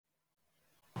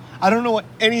I don't know what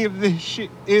any of this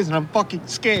shit is, and I'm fucking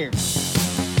scared.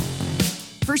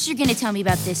 First, you're gonna tell me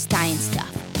about this science stuff.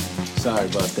 Sorry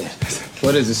about that.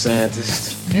 What is a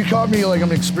scientist? You caught me like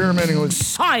I'm experimenting with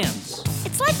Science!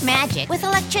 It's like magic with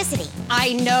electricity.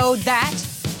 I know that.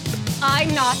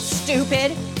 I'm not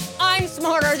stupid. I'm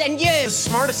smarter than you. The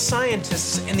smartest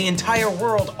scientists in the entire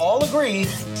world all agree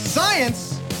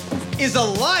Science is a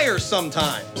liar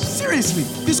sometimes. Seriously,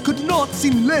 this could not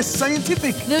seem less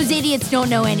scientific. Those idiots don't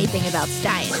know anything about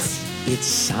science. It's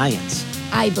science.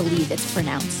 I believe it's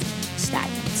pronounced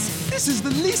science. This is the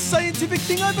least scientific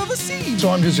thing I've ever seen. So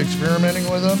I'm just experimenting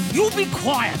with them. You be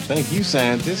quiet. Thank you,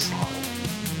 scientist.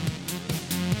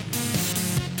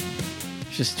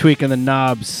 Just tweaking the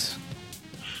knobs.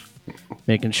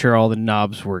 Making sure all the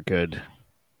knobs were good.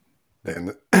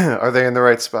 Are they in the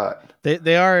right spot?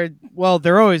 They are, well,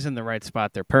 they're always in the right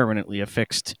spot. They're permanently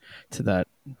affixed to that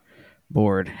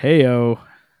board. Hey-o.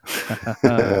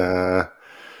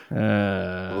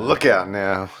 Look out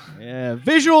now. Yeah,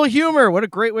 visual humor. What a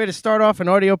great way to start off an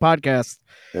audio podcast.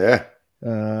 Yeah.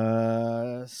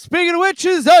 Speaking of which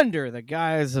is under the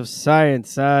guise of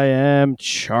science, I am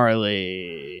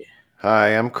Charlie. Hi,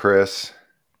 I'm Chris.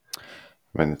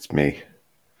 And it's me.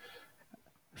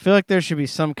 I feel like there should be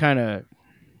some kind of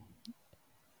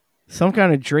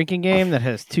drinking game that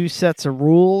has two sets of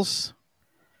rules,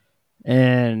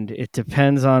 and it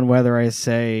depends on whether I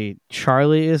say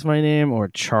Charlie is my name or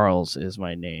Charles is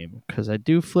my name, because I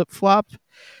do flip-flop,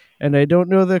 and I don't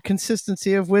know the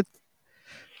consistency of which.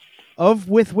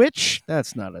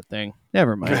 That's not a thing.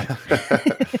 Never mind.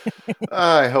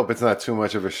 I hope it's not too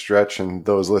much of a stretch and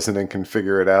those listening can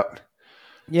figure it out.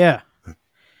 Yeah.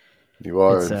 You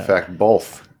are, in fact,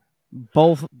 both.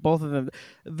 Both of them.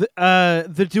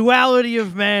 The duality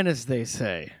of man, as they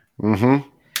say. Mm-hmm.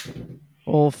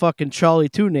 Old fucking Charlie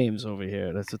Two Names over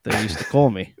here. That's what they used to call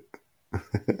me.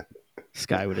 This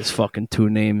guy with his fucking two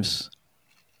names.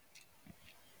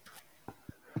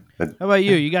 How about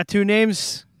you? You got two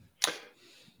names?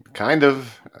 Kind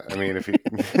of. I mean, if you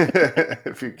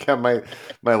if you count my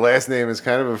last name is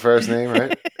kind of a first name,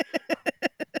 right?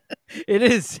 It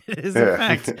is. It is, in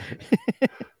fact.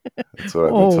 That's what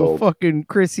I've been told. Fucking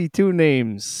Chrissy Two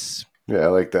Names. Yeah, I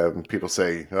like that when people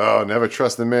say, "Oh, never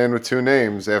trust a man with two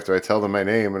names." After I tell them my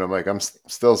name, and I'm like, I'm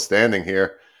still standing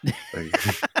here. Like,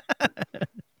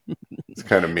 it's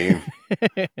kind of mean.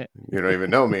 You don't even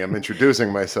know me. I'm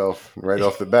introducing myself right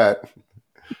off the bat.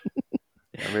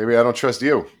 Maybe I don't trust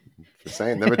you. For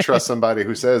saying never trust somebody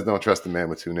who says don't trust a man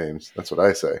with two names. That's what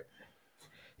I say.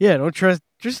 Yeah, don't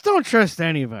trust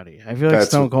anybody. I feel like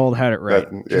Stone Cold had it right.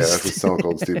 That's what Stone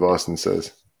Cold Steve Austin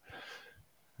says.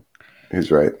 He's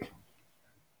right. I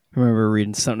remember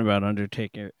reading something about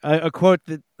Undertaker. A quote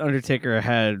that Undertaker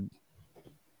had,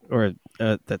 or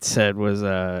that said was,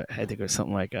 I think it was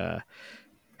something like, "How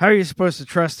are you supposed to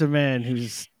trust a man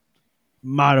whose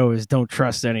motto is don't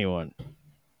trust anyone?"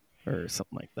 Or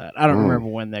something like that. I don't remember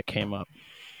when that came up.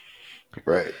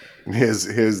 Right.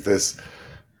 Here's this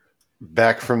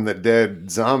back from the dead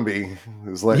zombie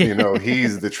who's letting you know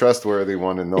he's the trustworthy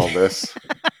one in all this.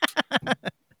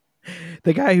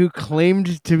 The guy who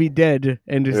claimed to be dead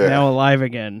and is now alive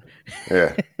again.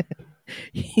 Yeah.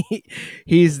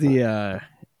 He's the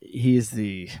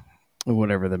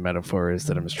whatever the metaphor is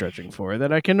that I'm stretching for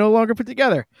that I can no longer put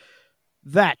together.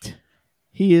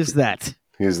 He is that.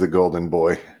 He is the golden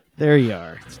boy. There you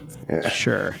are. Yeah.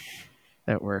 Sure.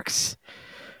 That works.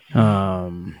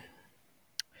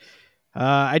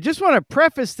 I just want to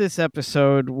preface this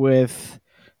episode with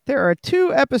there are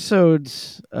two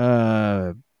episodes.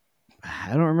 I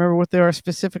don't remember what they are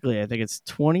specifically. I think it's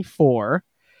 24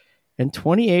 and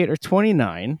 28 or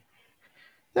 29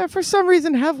 that for some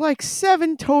reason have like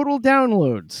 7 total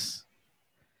downloads.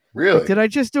 Really? Like, did I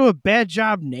just do a bad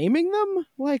job naming them?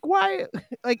 Like, why?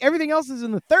 Like, everything else is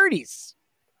in the 30s.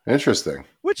 Interesting.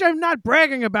 Which I'm not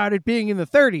bragging about it being in the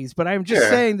 30s, but I'm just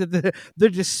saying that the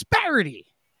disparity.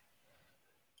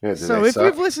 Yeah, so if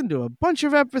you've listened to a bunch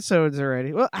of episodes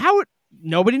already, well,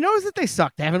 nobody knows that they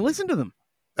suck. They haven't listened to them.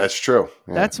 That's true.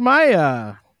 Yeah.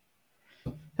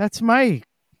 That's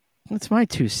my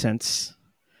 2 cents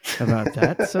about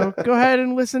that. So go ahead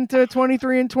and listen to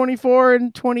 23 and 24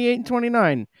 and 28 and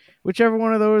 29. Whichever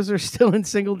one of those are still in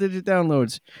single digit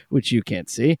downloads, which you can't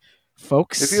see.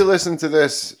 Folks, if you listen to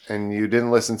this and you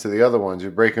didn't listen to the other ones,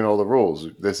 you're breaking all the rules.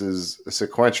 This is a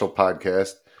sequential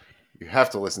podcast. You have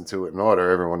to listen to it in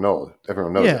order. Everyone knows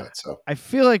that. So I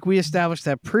feel like we established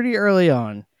that pretty early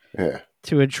on. Yeah.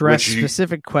 To address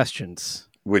specific questions,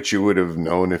 which you would have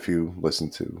known if you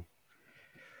listened to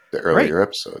the earlier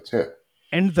episodes. Yeah.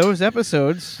 And those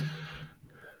episodes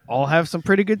all have some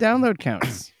pretty good download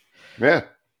counts. Yeah.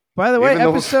 By the way, Even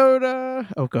episode.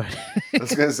 Oh, go ahead. I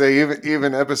was gonna say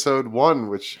even episode 1,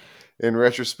 which in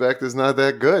retrospect is not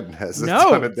that good, has a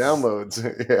ton of downloads.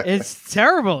 Yeah. It's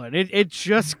terrible, and it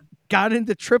just got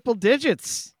into triple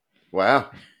digits.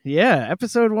 Wow. Yeah,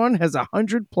 episode 1 has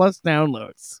 100+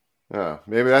 downloads. Oh,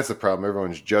 maybe that's the problem.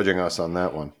 Everyone's judging us on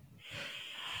that one.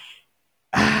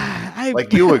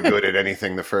 Like you were good at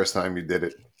anything the first time you did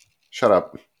it. Shut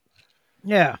up.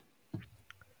 Yeah.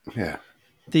 Yeah.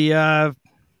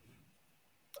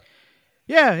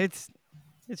 It's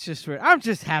just weird. I'm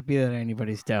just happy that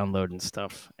anybody's downloading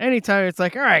stuff. Anytime it's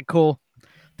like, all right, cool.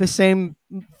 The same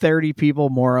 30 people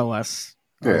more or less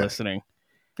are listening.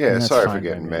 Yeah, sorry for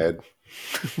getting mad.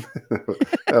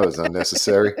 That was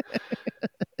unnecessary.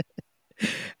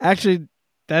 Actually,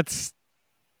 that's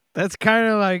kind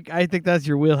of like, I think that's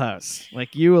your wheelhouse.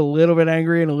 Like you a little bit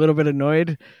angry and a little bit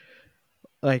annoyed.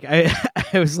 Like I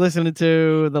was listening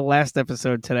to the last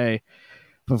episode today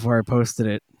before I posted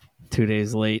it 2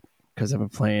 days late because I've been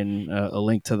playing A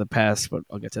Link to the Past, but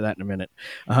I'll get to that in a minute.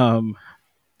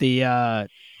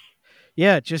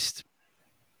 Just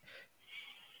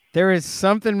there is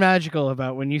something magical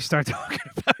about when you start talking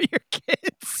about your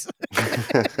kids.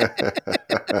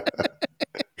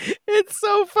 It's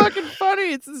so fucking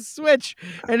funny. It's a switch,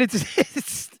 and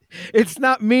it's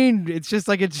not mean. It's just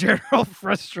like a general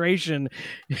frustration.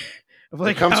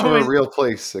 Like it comes from a real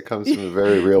place. It comes from a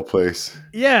very real place.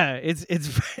 Yeah, it's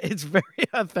very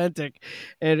authentic,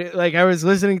 and I was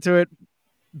listening to it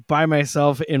by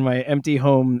myself in my empty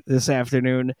home this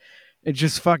afternoon, and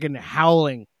just fucking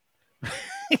howling.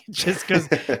 Just because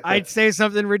I'd say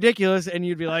something ridiculous and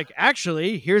you'd be like,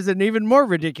 actually, here's an even more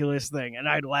ridiculous thing. And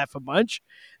I'd laugh a bunch.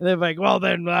 And they'd be like, well,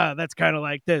 then that's kind of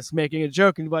like this, making a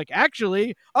joke. And you'd be like,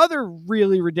 actually, other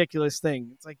really ridiculous thing.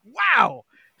 It's like, wow.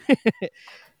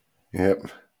 Yep.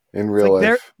 In real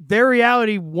life. Their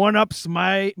reality one-ups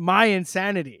my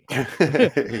insanity.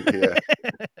 Yeah.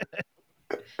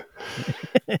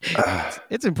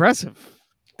 It's impressive.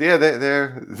 Yeah,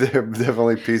 they're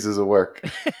definitely pieces of work.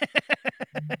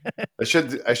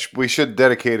 We should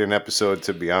dedicate an episode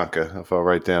to Bianca. If I'll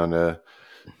write down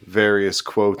various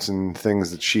quotes and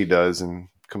things that she does and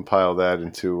compile that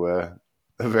into a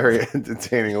very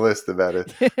entertaining list about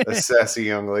a sassy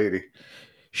young lady.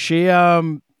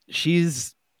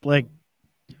 She's like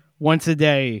once a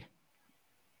day.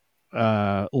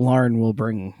 Lauren will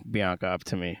bring Bianca up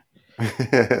to me.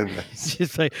 Nice.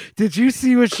 She's like, did you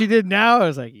see what she did now? I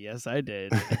was like, yes, I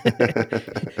did.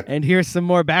 And here's some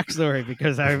more backstory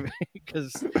because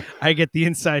I get the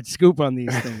inside scoop on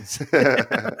these things.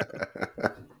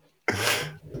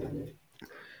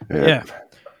 Yeah,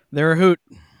 they're a hoot.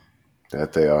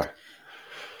 That they are.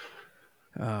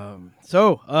 And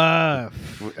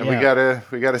we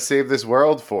gotta save this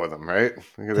world for them, right?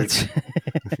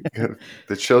 The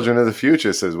children of the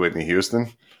future, says Whitney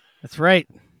Houston. That's right.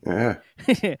 Yeah.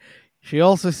 She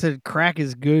also said crack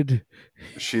is good.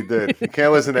 She did. You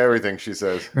can't listen to everything she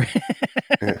says.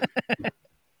 Yeah.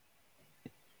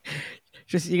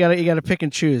 Just you gotta pick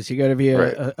and choose. You gotta be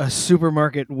a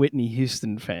supermarket Whitney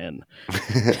Houston fan.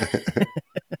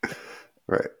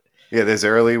 Right. Yeah, there's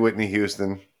early Whitney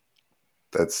Houston.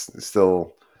 That's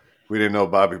still, we didn't know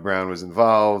Bobby Brown was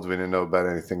involved. We didn't know about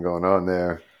anything going on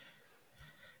there.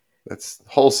 That's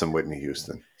wholesome Whitney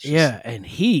Houston. Yeah, and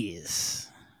he's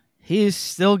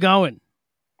still going.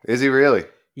 Is he really?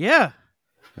 Yeah.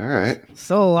 All right.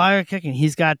 Still alive, kicking.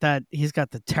 He's got the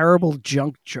terrible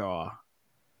junk jaw.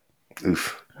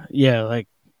 Oof. Yeah, like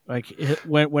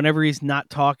whenever he's not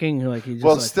talking, like he's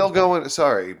just still going.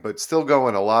 Sorry, but still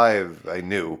going alive. I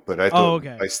knew, but I thought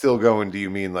by still going. Do you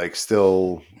mean like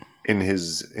still in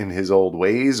his old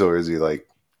ways, or is he like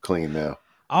clean now?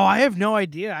 Oh, I have no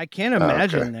idea. I can't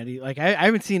imagine that he I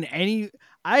haven't seen any.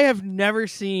 I have never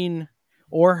seen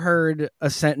or heard a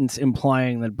sentence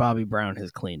implying that Bobby Brown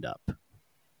has cleaned up.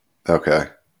 Okay.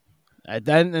 And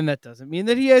that doesn't mean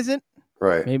that he isn't.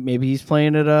 Right. Maybe he's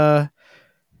playing it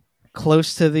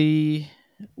close to the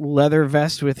leather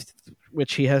vest with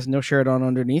which he has no shirt on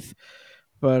underneath.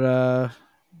 But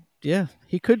yeah,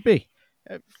 he could be.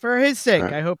 For his sake,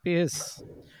 I hope he is.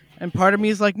 And part of me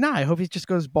is like, nah, I hope he just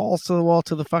goes balls to the wall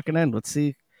to the fucking end. Let's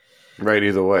see. Right,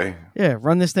 either way. Yeah,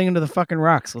 run this thing into the fucking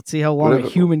rocks. Let's see how long a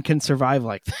human can survive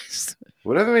like this.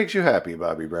 Whatever makes you happy,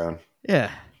 Bobby Brown. Yeah.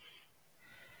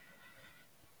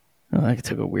 Oh, that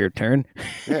took a weird turn.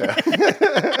 Yeah.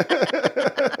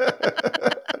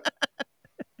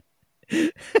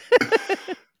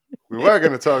 We were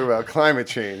going to talk about climate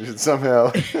change and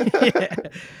somehow. Yeah.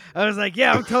 I was like,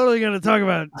 yeah, I'm totally going to talk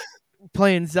about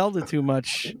playing Zelda too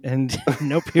much. And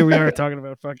nope, here we are talking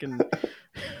about fucking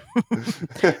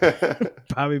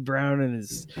Bobby Brown and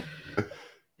his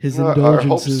Well, our hopes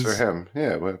indulgences. for him,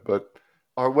 yeah, but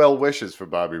our well wishes for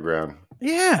Bobby Brown,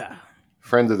 Yeah.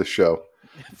 friend of the show.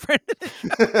 Friend of the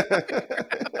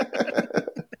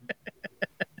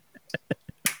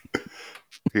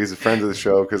He's a friend of the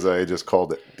show because I just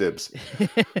called it dibs.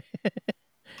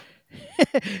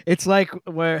 It's like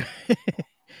where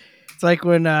it's like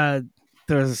when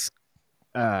those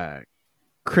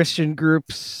Christian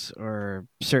groups or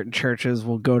certain churches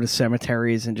will go to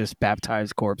cemeteries and just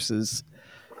baptize corpses.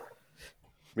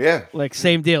 Yeah. Like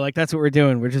same deal. Like that's what we're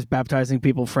doing. We're just baptizing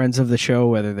people friends of the show,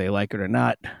 whether they like it or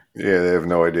not. Yeah, they have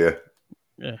no idea.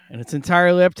 Yeah, and it's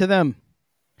entirely up to them.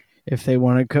 If they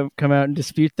want to come out and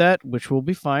dispute that, which will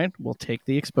be fine, we'll take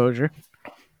the exposure.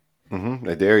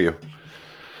 I dare you.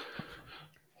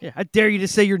 Yeah, I dare you to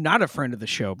say you're not a friend of the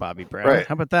show, Bobby Brown. Right.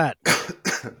 How about that?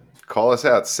 Call us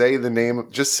out. Say the name.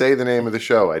 Just say the name of the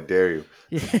show. I dare you.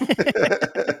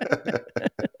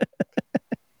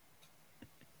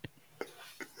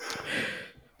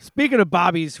 Speaking of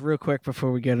Bobbies, real quick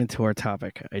before we get into our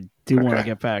topic, I do want to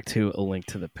get back to A Link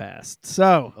to the Past.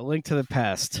 So, A Link to the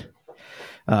Past,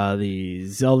 the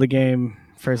Zelda game,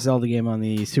 first Zelda game on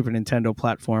the Super Nintendo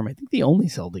platform. I think the only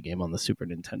Zelda game on the Super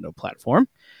Nintendo platform,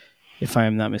 if I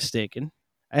am not mistaken.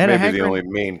 I had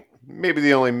maybe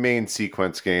the only main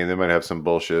sequence game. They might have some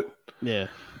bullshit. Yeah.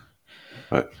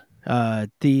 But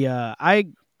I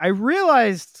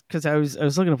realized because I was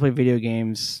looking to play video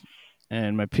games.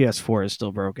 And my PS4 is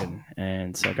still broken.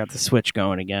 And so I got the Switch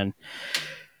going again.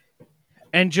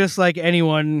 And just like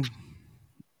anyone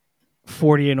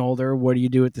 40 and older, what do you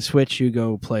do with the Switch? You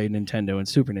go play Nintendo and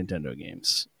Super Nintendo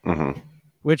games. Mm-hmm.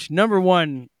 Which, number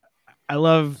one, I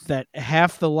love that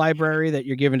half the library that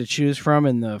you're given to choose from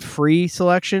in the free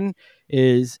selection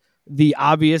is the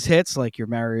obvious hits, like your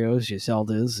Marios, your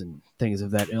Zeldas, and things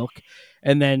of that ilk.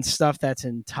 And then stuff that's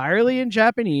entirely in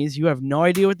Japanese. You have no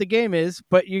idea what the game is,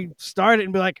 but you start it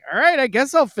and be like, all right, I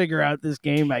guess I'll figure out this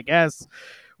game, I guess.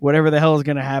 Whatever the hell is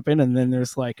going to happen. And then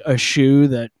there's like a shoe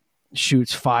that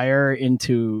shoots fire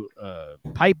into a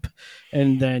pipe.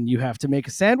 And then you have to make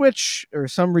a sandwich or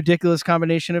some ridiculous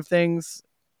combination of things.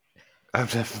 I'm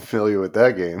not familiar with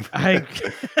that game. I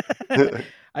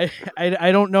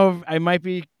don't know if I might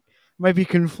be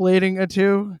conflating a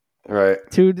two. Right.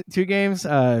 Two games.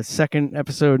 Second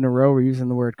episode in a row we're using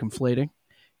the word conflating.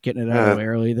 Getting it out of the way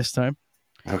early this time.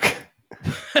 Okay.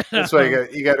 That's why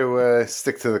you got to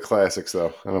stick to the classics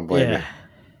though. I don't blame you.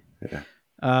 Yeah.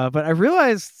 But I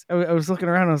realized I was looking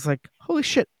around and I was like, holy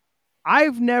shit.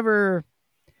 I've never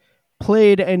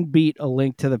played and beat A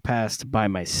Link to the Past by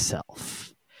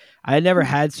myself. I had never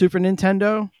had Super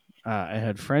Nintendo. I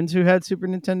had friends who had Super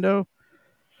Nintendo.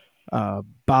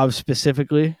 Bob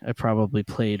specifically, I probably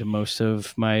played most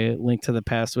of my Link to the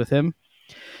Past with him.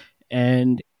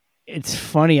 And it's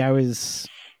funny, I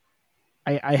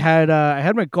had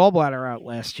my gallbladder out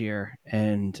last year,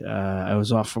 and I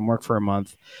was off from work for a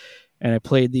month, and I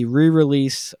played the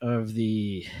re-release of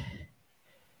the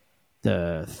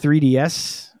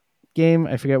 3DS game.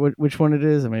 I forget which one it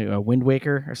is. I mean, Wind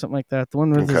Waker or something like that. The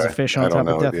one where there's a fish on top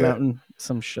of Death Mountain,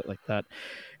 some shit like that.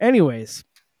 Anyways,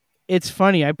 it's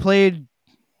funny. I played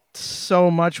so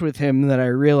much with him that I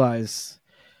realized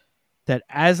that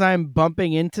as I'm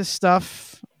bumping into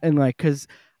stuff and like, cause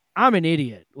I'm an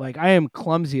idiot. Like I am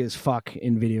clumsy as fuck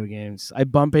in video games. I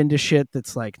bump into shit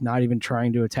that's like not even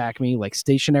trying to attack me, like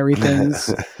stationary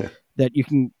things that you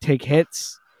can take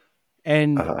hits.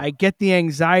 And I get the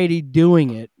anxiety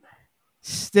doing it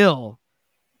still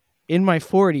in my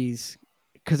 40s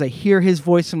because I hear his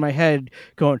voice in my head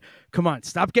going, come on,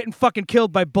 stop getting fucking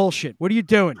killed by bullshit. What are you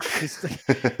doing?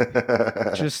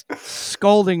 Just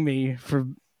scolding me for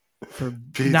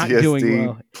PTSD, not doing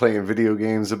well. Playing video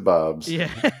games at Bob's. Yeah.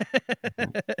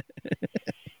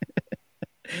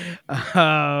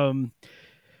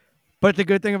 But the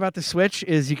good thing about the Switch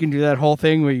is you can do that whole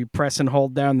thing where you press and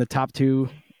hold down the top two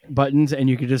buttons and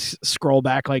you can just scroll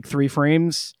back like 3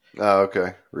 frames. Oh,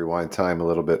 okay. Rewind time a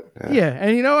little bit. Yeah.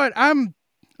 And you know what?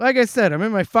 Like I said, I'm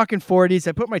in my fucking 40s.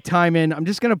 I put my time in. I'm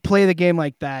just going to play the game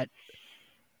like that.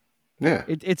 Yeah.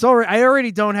 It's already. I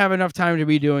already don't have enough time to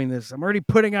be doing this. I'm already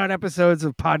putting out episodes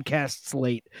of podcasts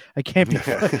late. I can't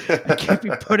be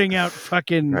putting out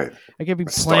fucking. Right. I can't be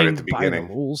Start playing at the by the beginning.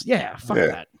 rules. Yeah, fuck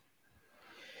that.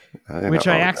 Which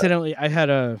I accidentally. I had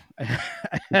a.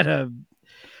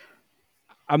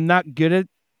 I'm not good at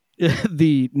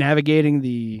the navigating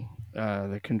the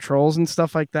controls and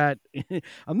stuff like that.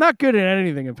 I'm not good at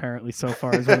anything apparently so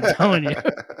far, is what I'm telling you.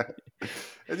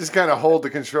 I just kind of hold the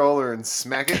controller and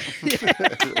smack it.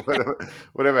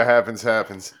 Whatever happens,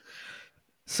 happens.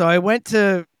 So I went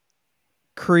to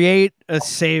create a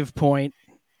save point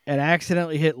and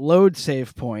accidentally hit load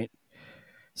save point.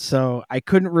 So I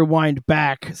couldn't rewind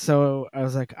back. So I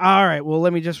was like, all right, well,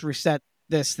 let me just reset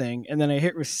this thing. And then I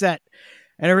hit reset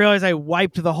and I realized I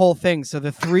wiped the whole thing. So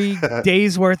the 3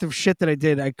 days worth of shit that I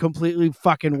did, I completely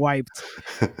fucking wiped.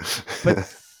 But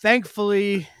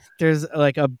thankfully, there's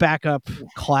like a backup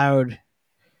cloud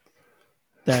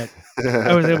that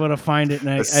I was able to find it.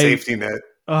 And A safety net.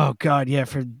 Oh, God, yeah,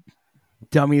 for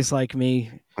dummies like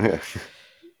me. Yeah.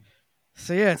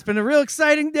 So, yeah, it's been a real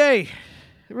exciting day.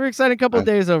 A real exciting couple of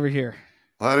days over here.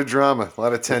 A lot of drama, a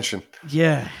lot of tension.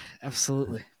 Yeah,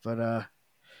 absolutely. But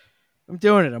I'm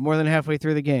doing it. I'm more than halfway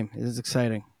through the game. It is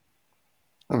exciting.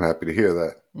 I'm happy to hear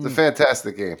that. It's a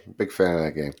fantastic game. Big fan of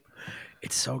that game.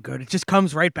 It's so good. It just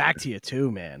comes right back to you,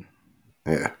 too, man.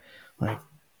 Yeah. Like,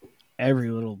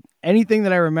 anything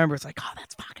that I remember, it's like, oh,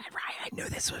 that's fucking right. I knew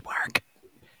this would work.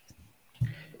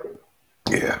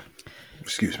 Yeah.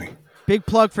 Excuse me. Big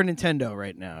plug for Nintendo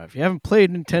right now. If you haven't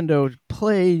played Nintendo,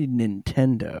 play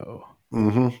Nintendo.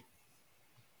 Mm-hmm.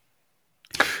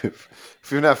 If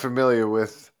you're not familiar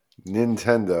with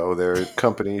Nintendo, they're a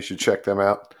company. You should check them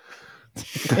out.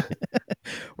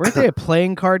 Weren't they a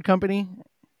playing card company?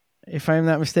 If I'm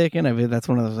not mistaken, I mean that's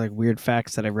one of those like weird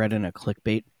facts that I read in a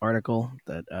clickbait article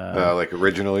that like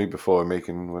originally before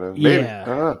making whatever. Yeah,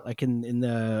 maybe. Like in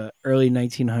the early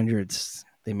 1900s,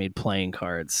 they made playing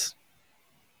cards.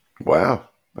 Wow,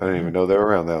 I didn't even know they were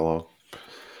around that long.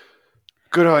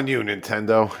 Good on you,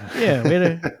 Nintendo.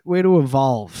 Yeah, way to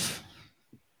evolve.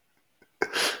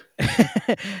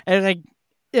 And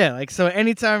like so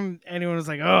anytime anyone was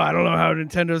like, oh, I don't know how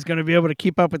Nintendo's going to be able to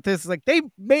keep up with this, it's like they've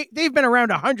been around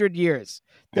 100 years.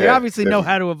 They obviously know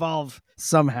how to evolve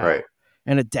somehow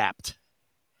and adapt.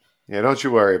 Yeah, don't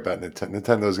you worry about Nintendo.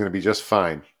 Nintendo's going to be just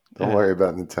fine. Don't worry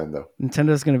about Nintendo.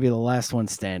 Nintendo's going to be the last one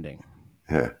standing.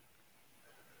 Yeah.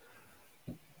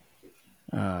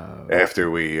 After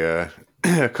we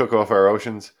cook off our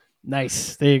oceans.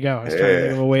 Nice. There you go. I was trying to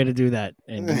think of a way to do that.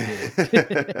 And you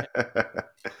did it.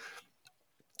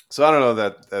 So I don't know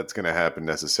that that's going to happen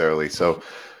necessarily. So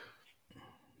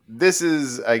this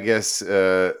is, I guess,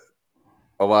 a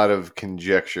lot of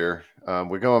conjecture.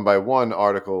 We're going by one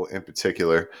article in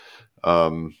particular.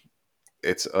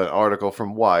 It's an article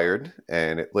from Wired,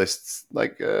 and it lists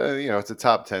like, it's a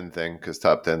top 10 thing because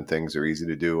top 10 things are easy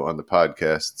to do on the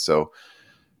podcast. So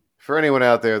for anyone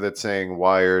out there that's saying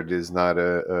Wired is not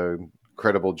a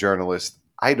credible journalist,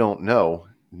 I don't know,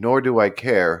 nor do I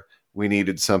care. We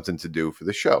needed something to do for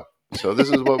the show. So this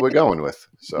is what we're going with.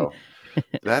 So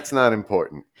that's not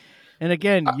important. And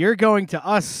again, you're going to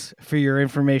us for your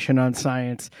information on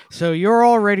science. So you're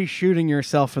already shooting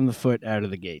yourself in the foot out of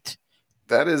the gate.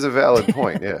 That is a valid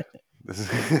point, yeah.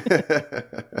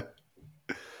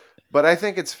 But I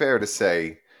think it's fair to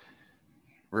say,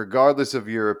 regardless of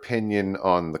your opinion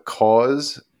on the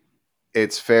cause,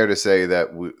 it's fair to say that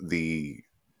the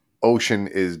ocean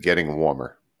is getting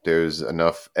warmer. There's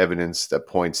enough evidence that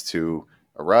points to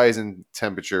a rise in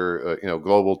temperature,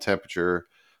 global temperature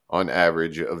on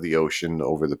average of the ocean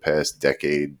over the past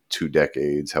decade, 2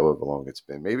 decades, however long it's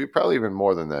been. Maybe probably even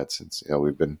more than that since,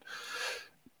 we've been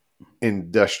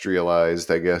industrialized,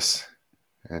 I guess,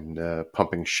 and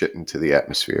pumping shit into the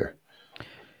atmosphere.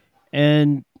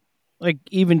 And like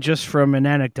even just from an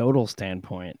anecdotal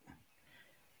standpoint,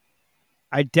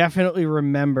 I definitely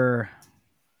remember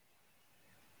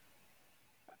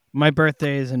my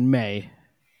birthday is in May,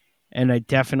 and I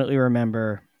definitely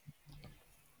remember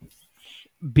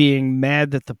being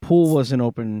mad that the pool wasn't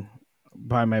open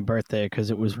by my birthday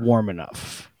because it was warm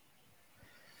enough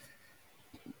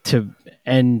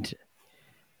and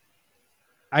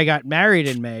I got married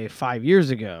in May 5 years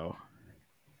ago,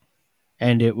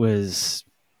 and it was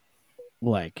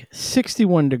like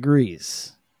 61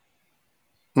 degrees.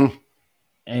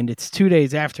 And it's 2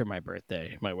 days after my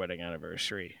birthday, my wedding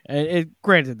anniversary. And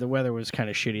granted, the weather was kind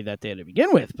of shitty that day to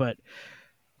begin with, but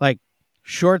like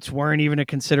shorts weren't even a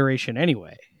consideration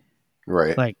anyway.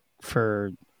 Right. Like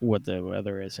for what the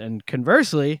weather is. And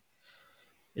conversely,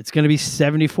 it's going to be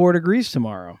 74 degrees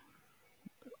tomorrow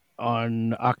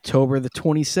on October the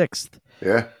 26th.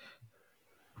 Yeah.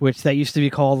 Which that used to be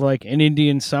called like an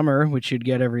Indian summer, which you'd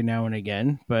get every now and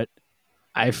again. But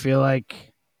I feel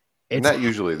like it's not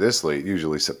usually this late.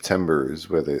 Usually September is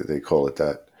where they call it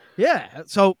that. Yeah.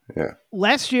 So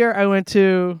last year I went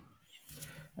to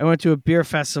a beer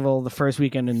festival the first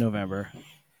weekend in November,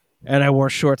 and I wore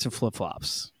shorts and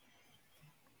flip-flops.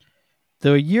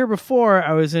 The year before,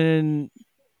 I was in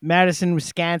Madison,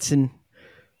 Wisconsin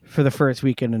for the first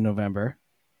weekend in November.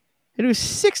 And it was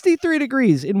 63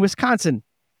 degrees in Wisconsin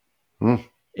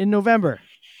in November.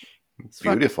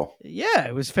 Beautiful. Yeah,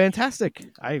 it was fantastic.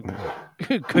 I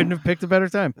couldn't have picked a better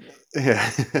time. Yeah.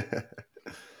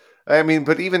 I mean,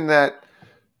 but even that,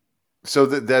 so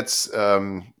that's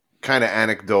kind of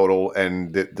anecdotal,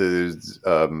 and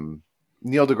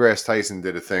Neil deGrasse Tyson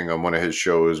did a thing on one of his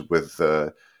shows with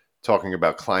talking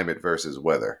about climate versus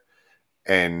weather.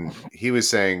 And he was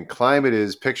saying climate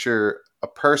is, picture a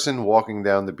person walking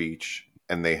down the beach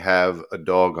and they have a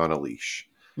dog on a leash.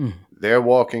 They're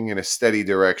walking in a steady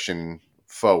direction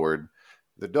forward.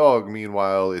 The dog,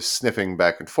 meanwhile, is sniffing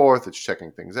back and forth. It's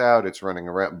checking things out. It's running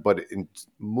around, but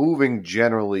moving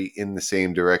generally in the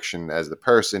same direction as the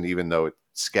person, even though it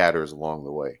scatters along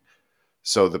the way.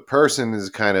 So the person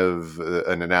is kind of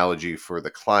an analogy for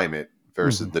the climate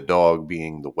versus the dog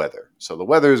being the weather. So the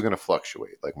weather is going to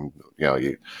fluctuate. Like,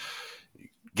 you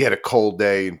get a cold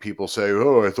day and people say,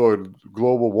 "Oh, I thought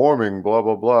global warming, blah,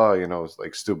 blah, blah." It's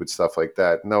like stupid stuff like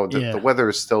that. No, the weather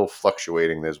is still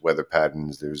fluctuating. There's weather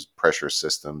patterns. There's pressure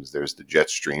systems. There's the jet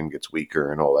stream gets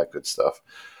weaker and all that good stuff.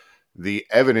 The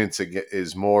evidence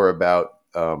is more about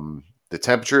the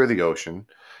temperature of the ocean,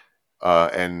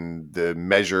 and the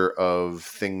measure of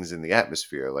things in the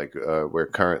atmosphere. Like we're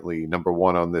currently number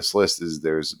one on this list is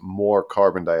there's more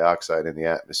carbon dioxide in the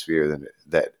atmosphere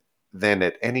than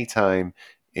at any time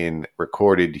in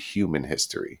recorded human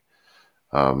history.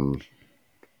 So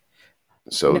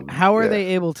now, how are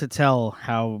they able to tell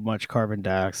how much carbon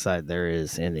dioxide there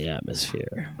is in the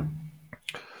atmosphere?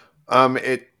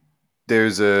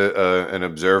 There's an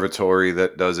observatory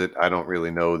that does it. I don't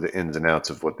really know the ins and outs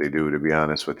of what they do, to be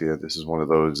honest with you. This is one of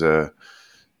those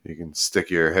you can stick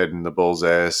your head in the bull's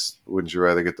ass. Wouldn't you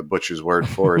rather get the butcher's word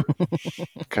for it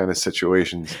kind of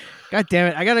situations? God damn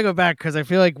it. I got to go back because I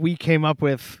feel like we came up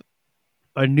with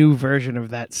a new version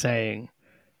of that saying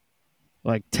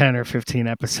like 10 or 15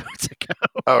 episodes ago.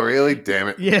 Oh, really? Damn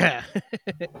it. Yeah.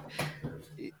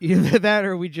 Either that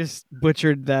or we just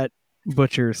butchered that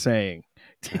butcher saying.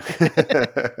 I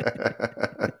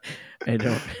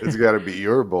don't. It's got to be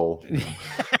your bowl.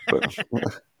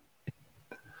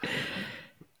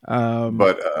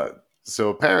 So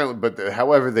apparently,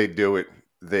 however they do it,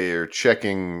 they're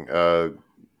checking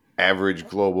average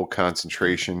global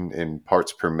concentration in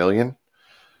parts per million.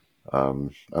 I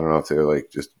don't know if they're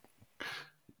like just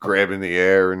grabbing the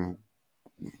air and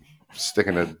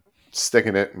sticking it,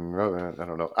 and I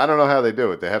don't know. I don't know how they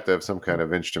do it. They have to have some kind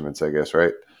of instruments, I guess,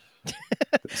 right?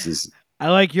 I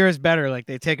like yours better. Like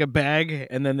they take a bag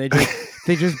and then they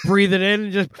just breathe it in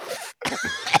and just.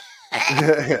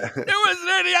 There wasn't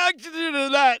any oxygen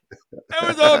in that. That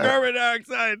was all carbon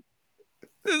dioxide.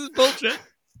 This is bullshit.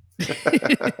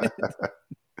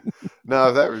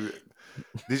 No,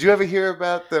 did you ever hear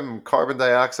about them carbon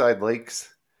dioxide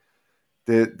lakes?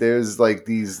 There's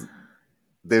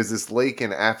this lake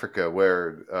in Africa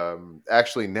where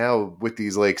actually now with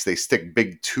these lakes, they stick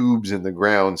big tubes in the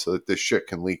ground so that this shit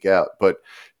can leak out. But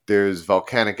there's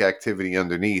volcanic activity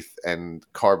underneath and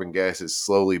carbon gases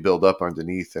slowly build up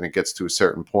underneath. And it gets to a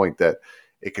certain point that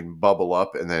it can bubble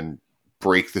up and then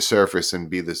break the surface and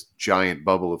be this giant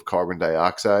bubble of carbon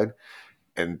dioxide.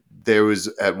 And there was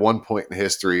at one point in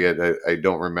history, and I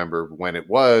don't remember when it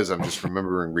was. I'm just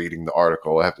remembering reading the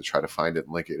article. I have to try to find it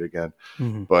and link it again.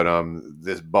 Mm-hmm. But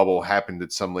this bubble happened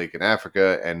at some lake in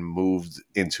Africa and moved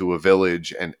into a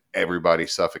village, and everybody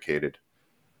suffocated.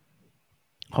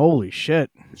 Holy shit!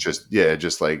 Just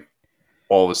like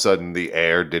all of a sudden, the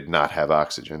air did not have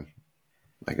oxygen.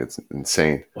 Like it's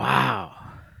insane. Wow.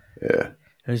 Yeah.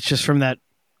 It's just from that,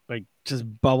 like, just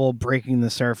bubble breaking the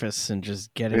surface and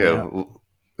just getting out. It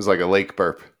was like a lake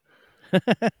burp.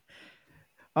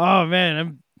 Oh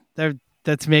man,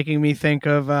 that's making me think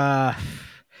of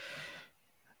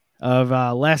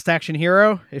Last Action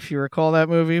Hero. If you recall that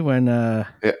movie, when the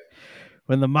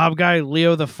mob guy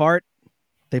Leo the Fart,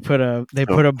 they put a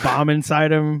bomb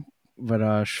inside him,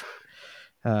 but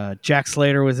Jack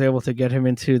Slater was able to get him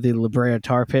into the La Brea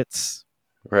tar pits.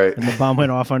 Right. And the bomb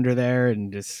went off under there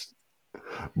and just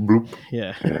bloop.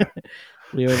 Yeah.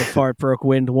 Leo the Fart broke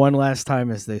wind one last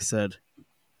time, as they said.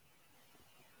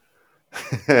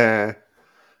 But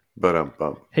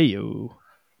hey yo.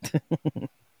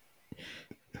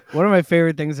 One of my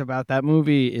favorite things about that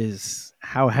movie is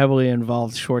how heavily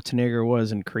involved Schwarzenegger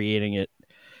was in creating it.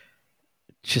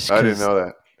 I didn't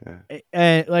know that.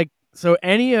 Yeah. So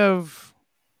any of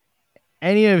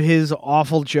his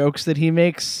awful jokes that he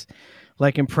makes,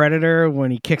 like in Predator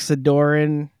when he kicks the door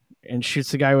in and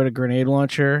shoots the guy with a grenade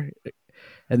launcher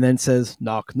and then says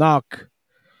knock knock,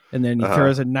 and then he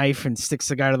throws a knife and sticks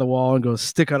the guy to the wall and goes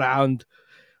stick around.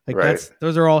 Like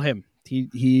those are all him.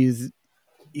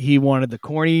 He wanted the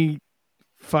corny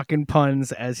fucking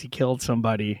puns as he killed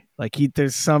somebody. Like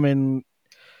there's some in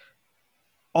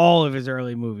all of his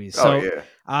early movies. So yeah.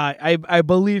 I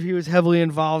believe he was heavily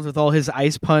involved with all his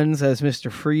ice puns as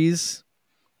Mr. Freeze.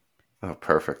 Oh,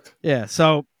 perfect. Yeah,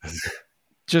 so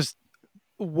just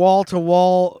wall to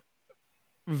wall,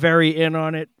 very in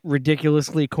on it,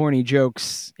 ridiculously corny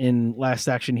jokes in Last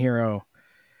Action Hero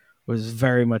was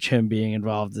very much him being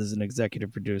involved as an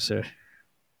executive producer.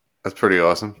 That's pretty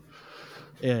awesome.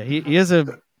 Yeah, he has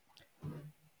a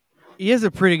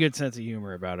pretty good sense of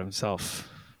humor about himself.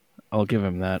 I'll give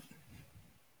him that.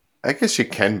 I guess you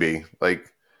can be.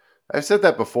 Like, I've said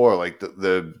that before. Like,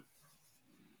 the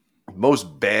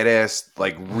most badass,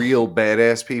 like real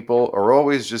badass people are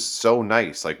always just so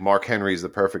nice. Like Mark Henry's the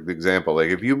perfect example. Like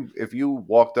if you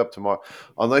walked up to Mark,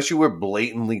 unless you were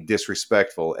blatantly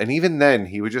disrespectful, and even then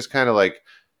he would just kind of like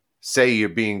say you're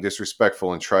being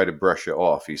disrespectful and try to brush it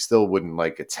off. He still wouldn't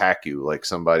like attack you like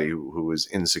somebody who was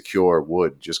insecure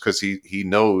would, just because he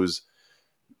knows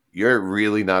you're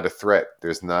really not a threat.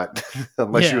 There's not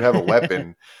unless you have a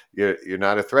weapon, you're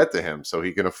not a threat to him, so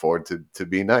he can afford to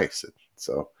be nice.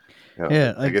 So you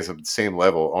know, I guess at the same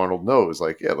level, Arnold knows,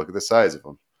 like, yeah, look at the size of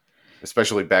him.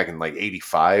 Especially back in like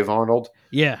 85, Arnold.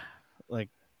 Yeah. Like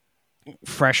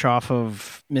fresh off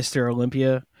of Mr.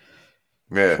 Olympia.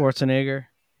 Yeah. Schwarzenegger.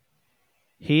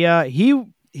 He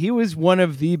was one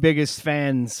of the biggest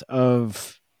fans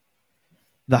of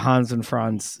the Hans and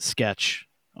Franz sketch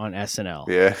on SNL.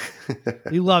 Yeah.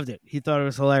 He loved it. He thought it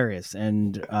was hilarious.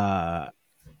 And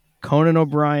Conan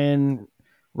O'Brien,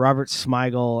 Robert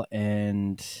Smigel,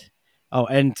 and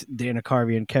Dana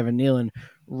Carvey and Kevin Nealon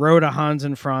wrote a Hans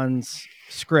and Franz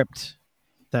script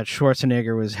that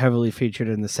Schwarzenegger was heavily featured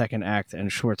in the second act, and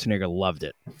Schwarzenegger loved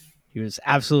it. He was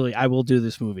absolutely, I will do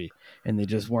this movie, and they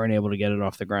just weren't able to get it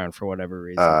off the ground for whatever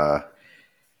reason.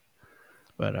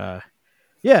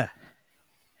 Yeah,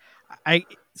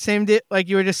 like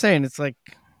you were just saying. It's like,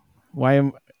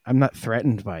 I'm not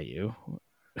threatened by you.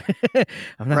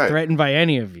 I'm not threatened by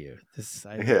any of you.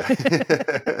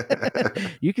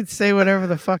 You can say whatever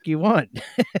the fuck you want.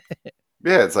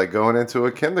 Yeah, it's like going into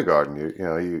a kindergarten.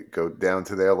 You go down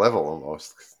to their level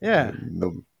almost. Yeah.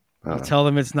 You tell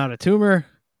them it's not a tumor.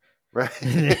 Right.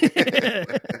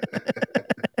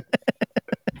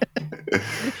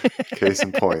 Case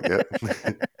in point, yeah.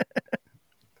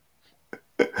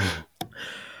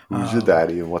 Who's your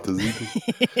daddy and what does he do?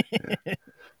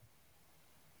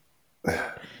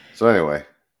 Yeah. So anyway.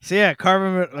 So yeah,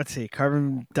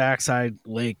 carbon dioxide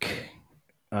lake.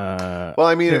 Well,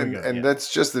 I mean, and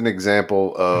that's just an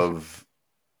example of,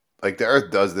 like, the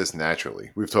Earth does this naturally.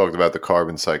 We've talked about the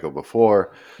carbon cycle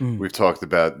before. We've talked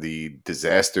about the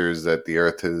disasters that the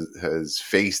Earth has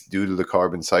faced due to the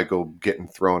carbon cycle getting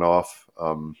thrown off.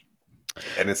 And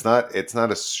it's not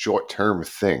a short-term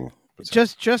thing.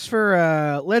 Just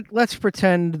for let's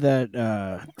pretend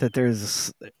that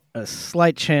there's a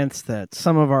slight chance that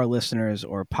some of our listeners,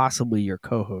 or possibly your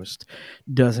co-host,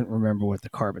 doesn't remember what the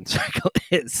carbon cycle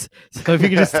is. So if you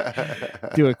could just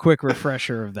do a quick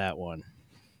refresher of that one.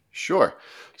 Sure.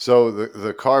 So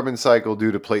the carbon cycle,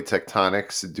 due to plate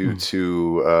tectonics, due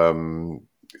to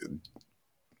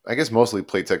I guess mostly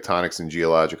plate tectonics and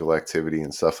geological activity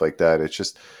and stuff like that. It's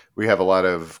just we have a lot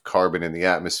of carbon in the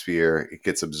atmosphere. It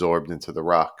gets absorbed into the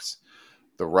rocks.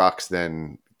 The rocks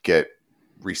then get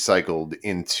recycled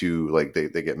into, like, they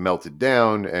get melted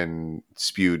down and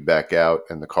spewed back out,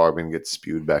 and the carbon gets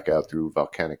spewed back out through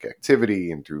volcanic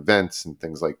activity and through vents and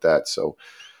things like that. So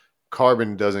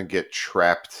carbon doesn't get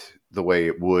trapped the way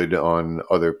it would on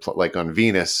other, like on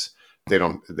Venus. The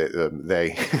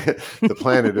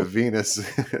planet of Venus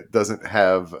doesn't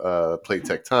have plate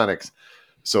tectonics.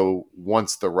 So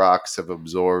once the rocks have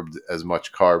absorbed as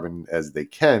much carbon as they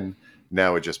can,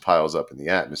 now it just piles up in the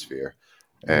atmosphere.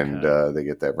 And they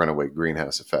get that runaway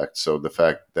greenhouse effect. So the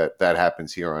fact that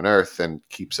happens here on Earth and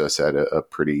keeps us at a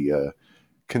pretty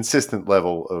consistent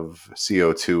level of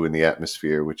CO2 in the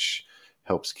atmosphere, which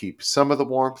helps keep some of the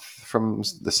warmth from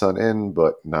the sun in,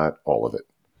 but not all of it.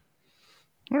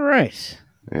 All right.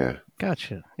 Yeah.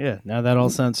 Gotcha. Yeah. Now that all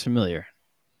sounds familiar.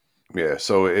 Yeah.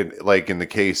 So like in the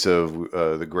case of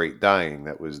the Great Dying,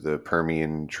 that was the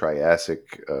Permian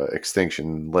Triassic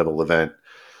extinction level event.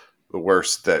 The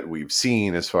worst that we've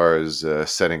seen as far as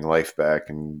setting life back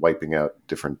and wiping out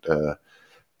different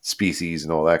species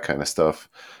and all that kind of stuff.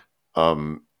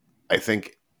 I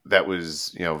think that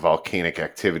was, volcanic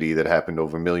activity that happened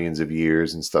over millions of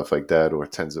years and stuff like that, or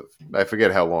I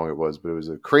forget how long it was, but it was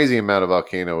a crazy amount of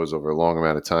volcanoes over a long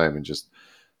amount of time and just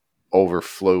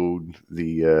overflowed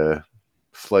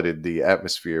flooded the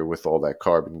atmosphere with all that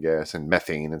carbon gas and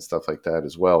methane and stuff like that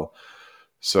as well.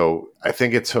 So I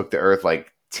think it took the Earth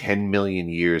like 10 million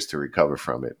years to recover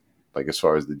from it. Like as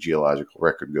far as the geological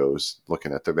record goes,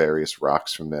 looking at the various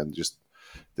rocks from then, just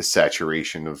the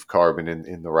saturation of carbon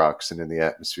in the rocks and in the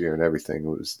atmosphere and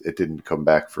everything it didn't come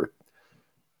back for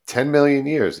 10 million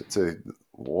years. It's a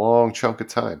long chunk of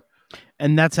time.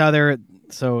 And that's how they're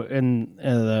so in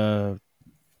the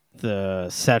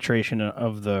saturation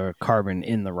of the carbon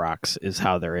in the rocks is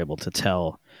how they're able to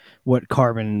tell what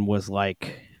carbon was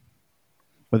like,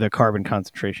 what the carbon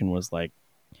concentration was like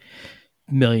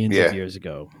millions of years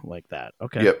ago, like that.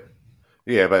 Okay. Yep.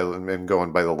 Yeah, and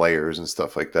going by the layers and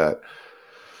stuff like that.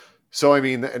 So, I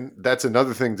mean, and that's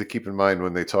another thing to keep in mind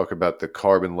when they talk about the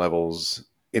carbon levels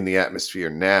in the atmosphere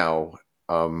now,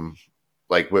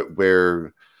 like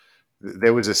where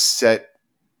there was a set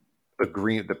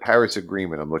agreement, the Paris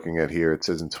Agreement I'm looking at here. It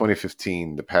says in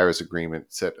 2015, the Paris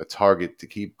Agreement set a target to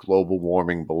keep global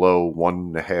warming below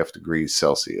 1.5 degrees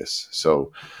Celsius.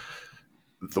 So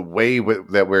the way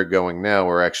that we're going now,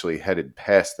 we're actually headed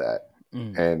past that.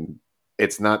 And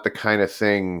it's not the kind of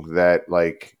thing that,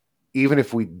 like, even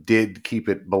if we did keep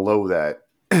it below that,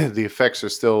 the effects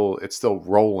are it's still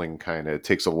rolling kind of. It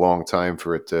takes a long time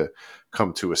for it to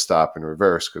come to a stop and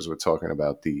reverse because we're talking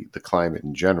about the climate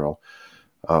in general.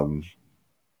 But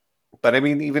I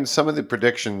mean, even some of the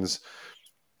predictions,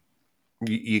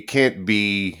 you can't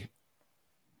be,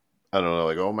 I don't know,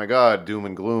 like, oh my God, doom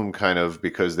and gloom kind of,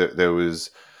 because there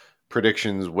was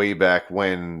predictions way back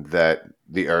when that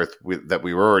the Earth, that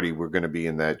we were going to be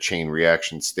in that chain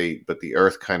reaction state, but the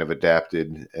Earth kind of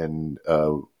adapted and,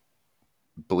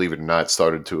 believe it or not,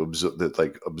 started to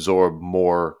absorb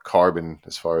more carbon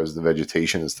as far as the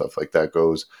vegetation and stuff like that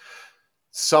goes.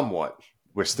 Somewhat,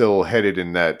 we're still headed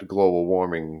in that global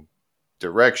warming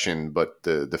direction, but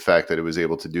the fact that it was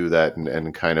able to do that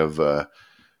and kind of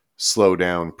slow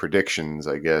down predictions,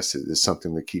 I guess, is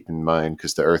something to keep in mind,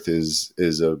 because the Earth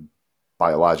is a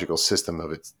biological system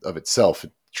of itself.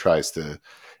 It tries to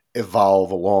evolve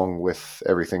along with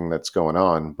everything that's going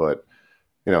on, but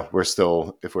you know, we're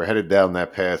still, if we're headed down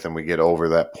that path and we get over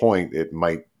that point, it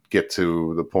might get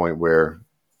to the point where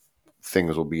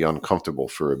things will be uncomfortable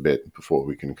for a bit before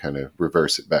we can kind of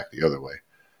reverse it back the other way.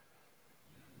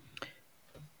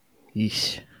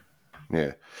 Yeesh.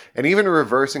 Yeah. And even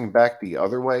reversing back the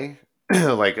other way,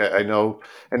 like I know,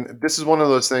 and this is one of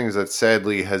those things that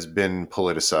sadly has been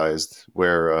politicized,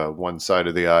 where one side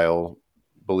of the aisle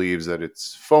believes that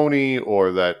it's phony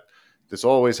or that this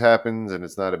always happens and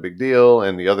it's not a big deal,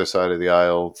 and the other side of the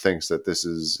aisle thinks that this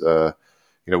is,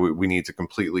 we need to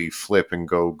completely flip and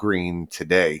go green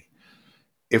today.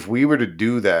 If we were to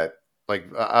do that, like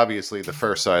obviously the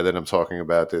first side that I'm talking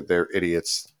about, that they're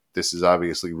idiots. This is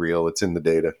obviously real. It's in the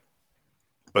data.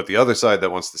 But the other side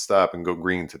that wants to stop and go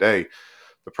green today,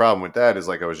 the problem with that is,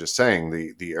 like I was just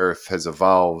saying, the Earth has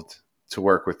evolved to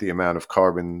work with the amount of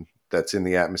carbon that's in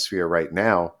the atmosphere right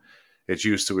now. It's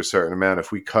used to a certain amount.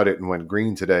 If we cut it and went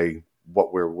green today,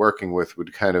 what we're working with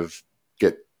would kind of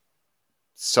get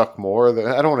suck more.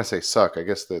 I don't want to say suck. I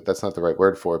guess that's not the right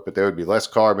word for it, but there would be less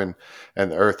carbon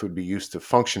and the Earth would be used to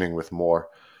functioning with more.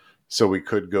 So we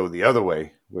could go the other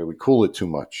way where we cool it too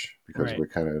much because we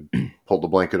kind of pulled the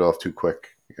blanket off too quick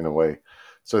in a way.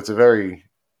 So it's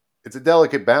a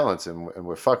delicate balance, and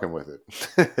we're fucking with it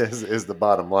is the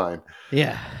bottom line.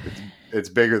 Yeah. It's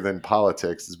bigger than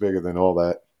politics. It's bigger than all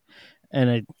that.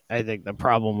 And I think the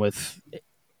problem with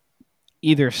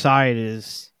either side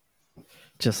is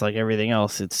just like everything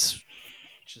else. It's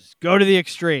just go to the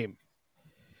extreme.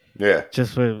 Yeah.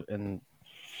 And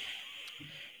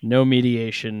no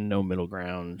mediation, no middle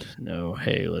ground, no,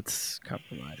 hey, let's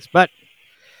compromise. But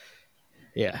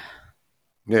yeah.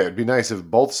 Yeah, it'd be nice if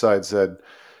both sides said,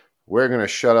 we're going to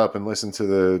shut up and listen to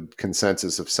the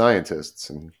consensus of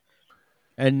scientists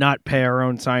and not pay our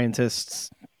own scientists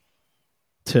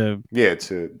to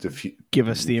give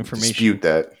us the information. Dispute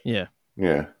that. Yeah.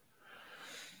 Yeah.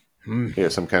 Yeah,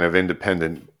 some kind of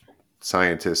independent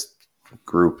scientist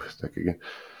group that could get.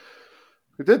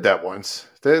 We did that once.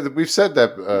 We've said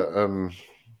that.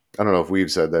 I don't know if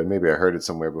we've said that. Maybe I heard it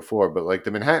somewhere before. But like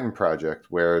the Manhattan Project,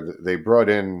 where they brought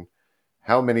in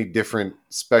how many different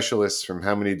specialists from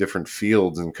how many different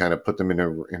fields and kind of put them in a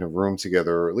room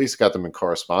together, or at least got them in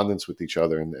correspondence with each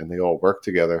other, and they all work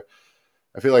together.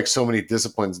 I feel like so many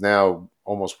disciplines now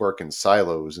almost work in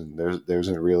silos, and there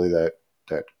isn't really that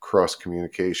cross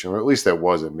communication, or at least there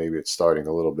wasn't. Maybe it's starting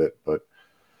a little bit, but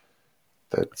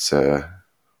that's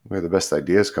where the best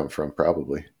ideas come from,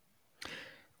 probably.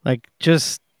 Like,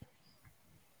 just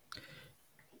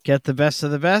get the best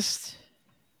of the best.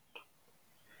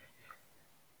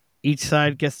 Each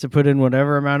side gets to put in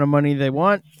whatever amount of money they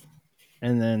want.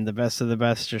 and then the best of the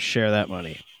best just share that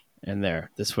money. And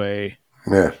this way,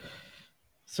 Yeah.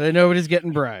 So nobody's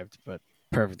getting bribed, but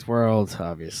perfect world,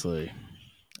 obviously.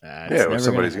 When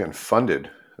somebody's getting funded,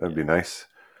 that'd be nice.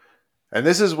 And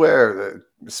this is where,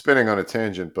 spinning on a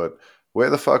tangent, but where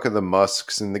the fuck are the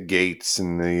Musks and the Gates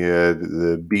and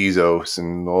the Bezos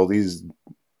and all these?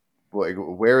 Like,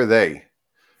 where are they?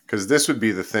 Because this would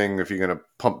be the thing if you're going to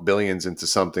pump billions into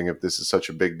something. If this is such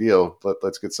a big deal,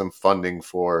 let's get some funding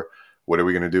for what are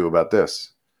we going to do about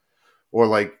this? Or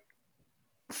like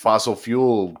fossil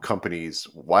fuel companies,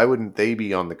 why wouldn't they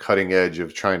be on the cutting edge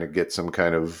of trying to get some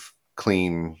kind of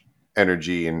clean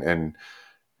energy and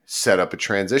set up a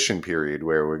transition period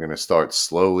where we're going to start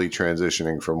slowly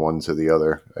transitioning from one to the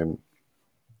other? And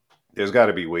there's got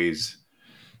to be ways.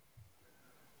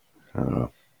 I don't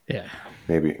know. Yeah.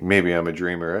 Maybe I'm a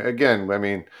dreamer. Again, I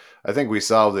mean, I think we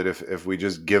solved it if we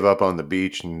just give up on the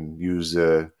beach and use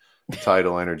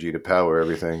tidal energy to power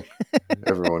everything.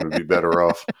 Everyone would be better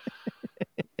off.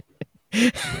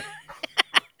 It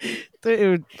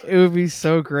would be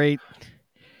so great.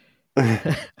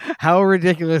 How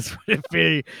ridiculous would it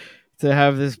be to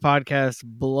have this podcast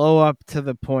blow up to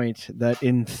the point that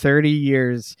in 30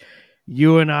 years,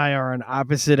 you and I are on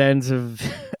opposite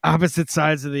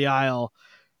sides of the aisle,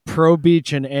 pro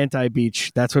beach and anti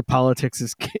beach. That's what politics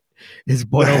is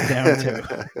boiled down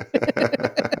to.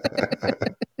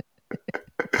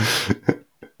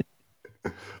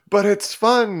 But it's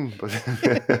fun.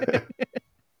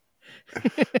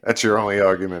 That's your only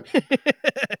argument.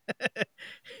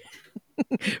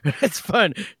 It's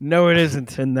fun. No, it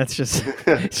isn't, and that's just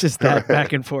that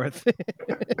back and forth.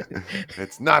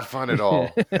 It's not fun at all.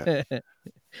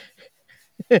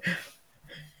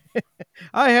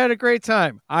 I had a great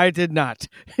time. I did not.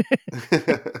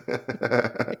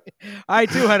 I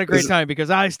too had a great time because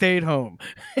I stayed home.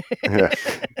 Yeah.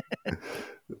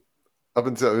 Up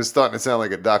until it was starting to sound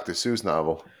like a Dr. Seuss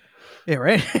novel. Yeah,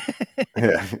 right?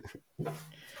 Yeah.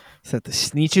 Is that the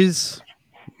Sneetches?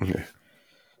 Yeah.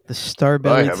 The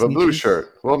star-bellied I have a blue Sneetches?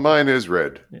 shirt. Well, mine is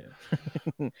red. Yeah.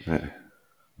 Yeah.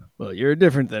 Well, you're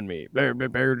different than me. One of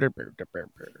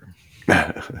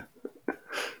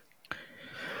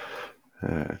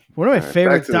my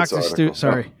favorite Dr. Seuss.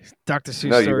 Sorry, Dr. Seuss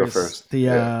no, stories. You go first.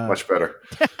 Much better.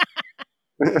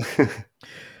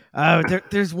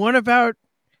 There's one about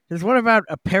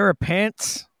a pair of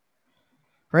pants.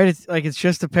 Right, it's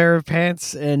just a pair of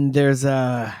pants, and there's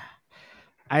I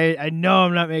know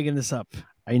I'm not making this up.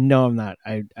 I know I'm not.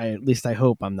 I at least I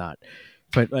hope I'm not.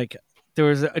 But like, there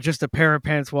was just a pair of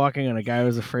pants walking, and a guy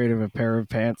was afraid of a pair of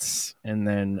pants, and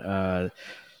then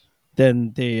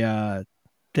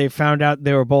they found out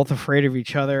they were both afraid of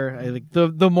each other. I think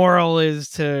the moral is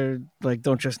to like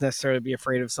don't just necessarily be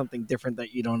afraid of something different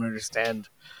that you don't understand,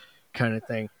 kind of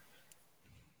thing.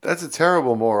 That's a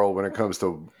terrible moral when it comes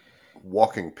to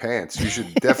walking pants. You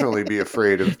should definitely be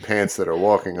afraid of pants that are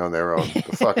walking on their own. Get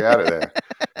the fuck out of there.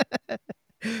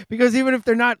 Because even if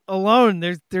they're not alone,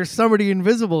 there's somebody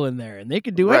invisible in there, and they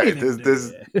could do anything.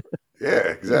 Yeah,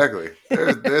 exactly.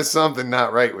 There's something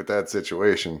not right with that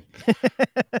situation.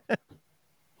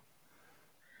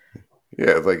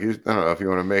 Yeah, like I don't know if you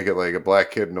want to make it like a black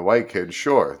kid and a white kid,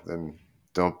 sure. Then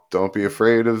don't be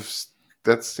afraid of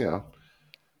that's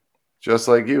just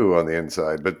like you on the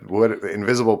inside. But what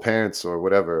invisible pants or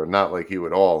whatever are not like you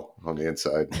at all on the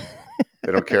inside.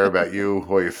 They don't care about you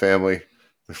or your family.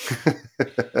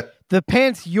 The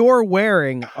pants you're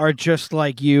wearing are just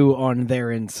like you on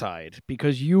their inside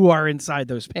because you are inside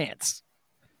those pants.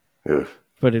 Yeah.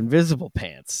 But invisible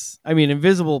person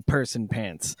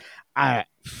pants. I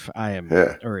am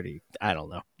already. I don't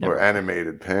know. Or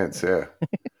animated pants. Yeah.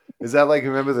 Is that like,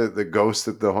 remember the ghost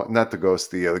at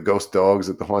the ghost dogs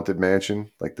at the Haunted Mansion?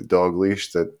 Like the dog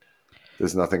leash that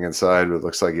there's nothing inside, but it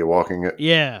looks like you're walking it.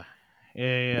 Yeah.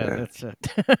 That's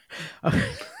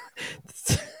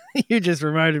you just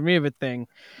reminded me of a thing.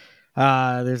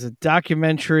 There's a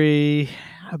documentary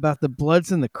about the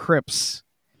Bloods and the Crips,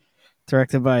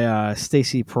 directed by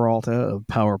Stacy Peralta of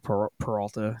Power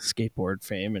Peralta skateboard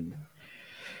fame, and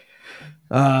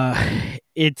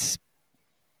it's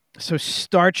so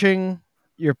starching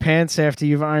your pants after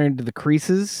you've ironed the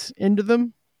creases into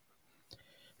them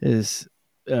is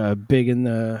big in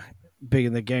the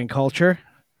gang culture,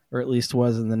 or at least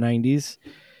was in the 90s.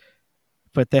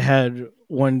 But they had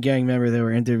one gang member they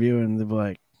were interviewing, and they were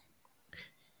like,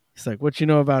 he's like, what you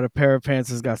know about a pair of pants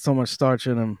that's got so much starch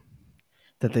in them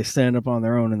that they stand up on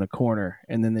their own in the corner,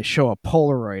 and then they show a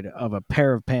Polaroid of a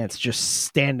pair of pants just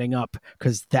standing up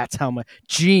because that's how much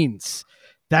jeans.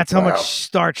 That's how much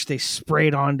starch they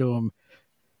sprayed onto them.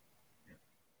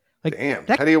 Like, damn,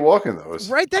 that, how do you walk in those?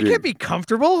 right? That can't be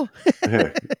comfortable.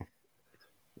 Yeah.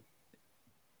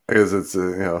 I guess it's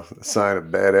a sign of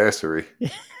badassery.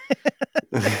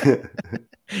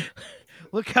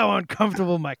 Look how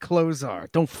uncomfortable my clothes are.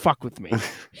 Don't fuck with me.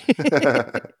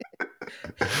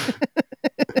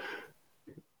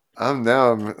 I'm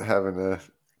having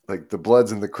the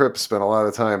Bloods and the Crips spend a lot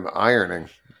of time ironing.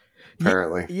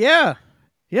 Apparently, Yeah,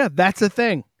 that's a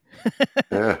thing.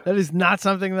 Yeah, That is not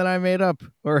something that I made up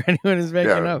or anyone is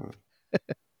making up.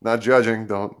 Not judging.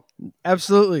 Don't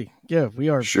Absolutely. Yeah, we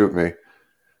are. shoot me.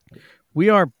 We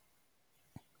are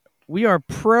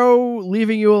pro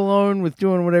leaving you alone with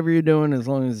doing whatever you're doing as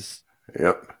long as.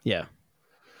 Yep. Yeah.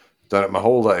 Done it my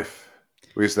whole life.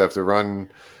 We used to have to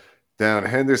run down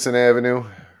Henderson Avenue,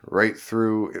 right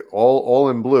through all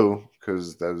in blue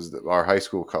because that was our high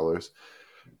school colors.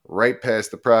 Right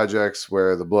past the projects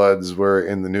where the Bloods were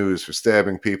in the news for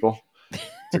stabbing people,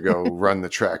 to go run the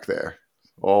track there.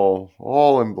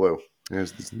 All in blue. Yeah,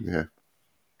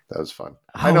 that was fun.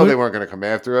 I know they weren't going to come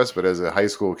after us, but as a high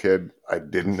school kid, I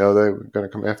didn't know they were going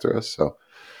to come after us. So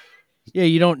yeah,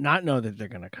 you don't not know that they're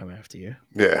going to come after you.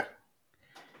 Yeah.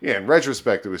 In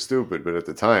retrospect, it was stupid, but at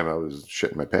the time, I was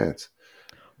shitting my pants.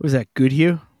 Was that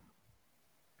Goodhue?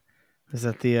 Is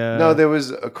that the No, there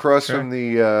was across from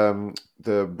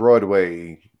the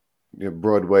Broadway,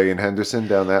 Broadway in Henderson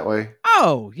down that way.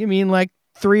 Oh, you mean like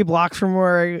 3 blocks from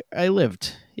where I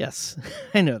lived? Yes,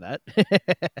 I know that.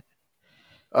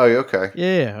 Oh, okay.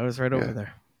 Yeah, I was right over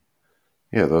there.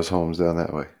 Yeah, those homes down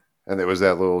that way, and there was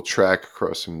that little track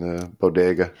across from the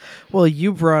bodega. Well,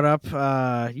 you brought up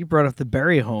the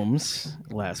Berry homes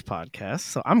last podcast,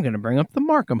 so I'm going to bring up the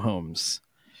Markham homes.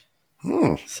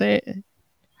 Say,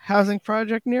 housing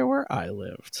project near where I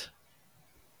lived.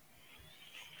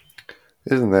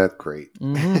 Isn't that great?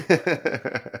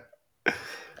 Mm-hmm.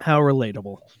 How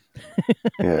relatable.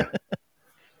 Yeah.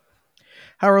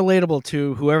 How relatable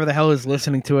to whoever the hell is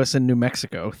listening to us in New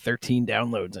Mexico. 13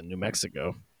 downloads in New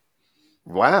Mexico.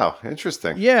 Wow,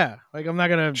 interesting. Yeah, like I'm not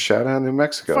going to... Shout out New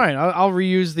Mexico. Fine, I'll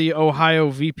reuse the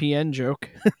Ohio VPN joke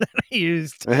that I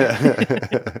used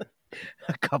a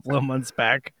couple of months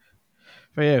back.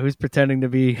 But yeah, who's pretending to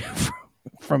be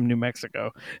from New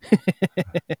Mexico?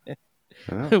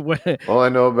 All I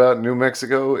know about New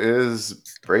Mexico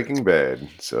is Breaking Bad.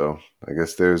 So I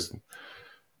guess are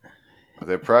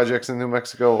there projects in New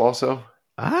Mexico also?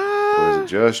 Or is it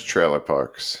just trailer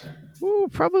parks? Ooh,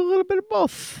 probably a little bit of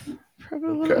both.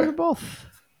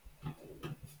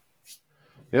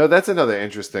 That's another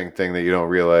interesting thing that you don't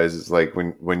realize is like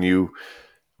when you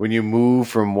move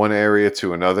from one area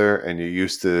to another and you're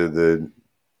used to the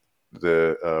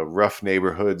rough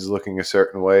neighborhoods looking a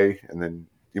certain way, and then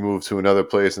you move to another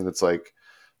place and it's like,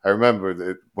 I remember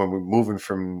that when we're moving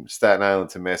from Staten Island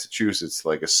to Massachusetts,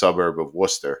 like a suburb of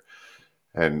Worcester,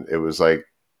 and it was like,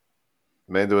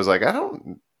 Amanda was like, I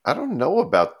don't know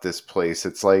about this place.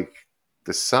 It's like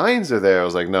the signs are there. I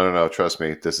was like, no, trust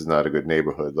me, this is not a good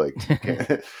neighborhood. Like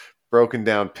broken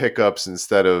down pickups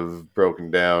instead of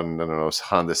broken down, I don't know,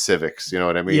 Honda Civics. You know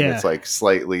what I mean? Yeah. It's like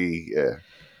slightly,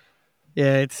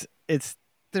 Yeah, it's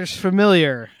there's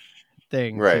familiar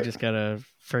things. Right. You just gotta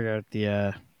figure out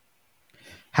the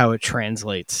how it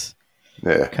translates,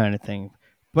 kind of thing.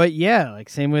 But yeah, like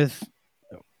same with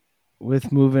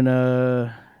moving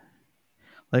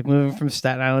moving from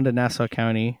Staten Island to Nassau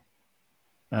County,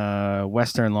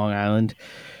 Western Long Island.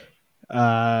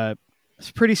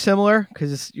 It's pretty similar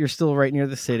because you're still right near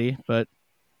the city, but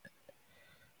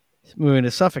moving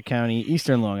to Suffolk County,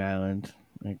 Eastern Long Island,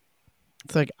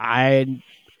 it's like I'd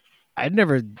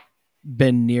never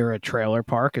been near a trailer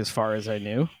park as far as I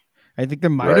knew. I think there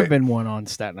might have been one on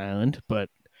Staten Island, but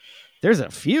there's a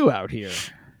few out here.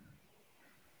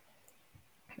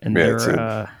 And they're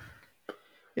a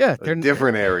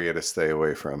different area to stay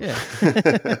away from. Yeah.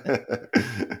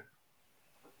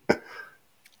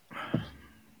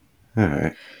 All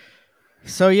right.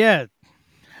 So yeah,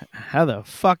 how the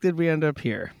fuck did we end up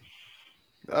here?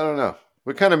 I don't know.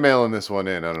 We're kind of mailing this one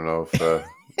in. I don't know if, I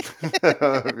don't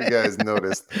know if you guys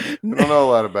noticed. We don't know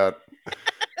a lot about.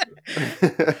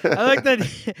 I like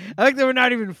that we're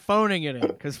not even phoning it in,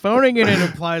 because phoning it in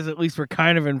implies at least we're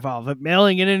kind of involved. But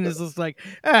mailing it in is just like,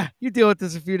 you deal with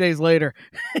this a few days later.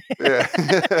 Yeah.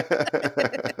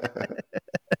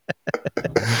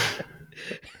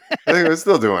 I think we're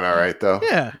still doing all right, though.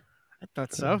 Yeah, I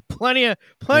thought so. Plenty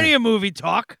of movie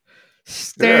talk.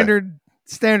 Standard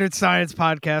science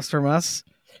podcast from us.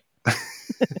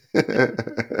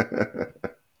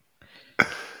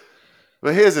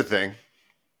 But here's the thing.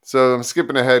 So I'm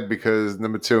skipping ahead because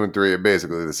number 2 and 3 are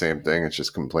basically the same thing. It's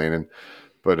just complaining.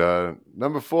 But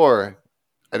number 4,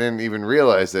 I didn't even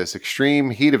realize this.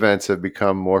 Extreme heat events have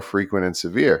become more frequent and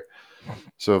severe.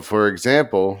 So, for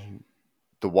example,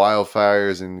 the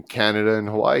wildfires in Canada and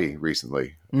Hawaii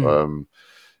recently.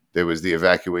 There was the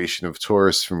evacuation of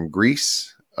tourists from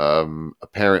Greece.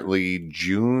 Apparently,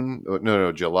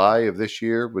 July of this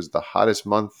year was the hottest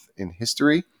month in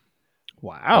history.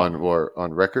 Wow.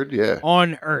 On record, yeah.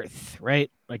 On Earth, right?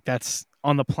 Like that's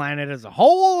on the planet as a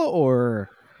whole, or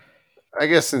I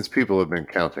guess since people have been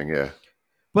counting, yeah.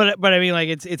 But I mean, like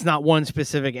it's not one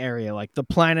specific area. Like the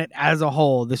planet as a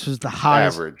whole, this was the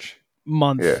hottest Average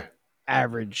month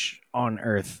average on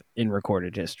Earth in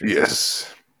recorded history.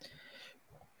 Yes.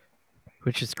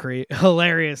 Which is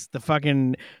hilarious. The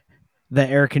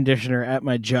air conditioner at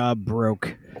my job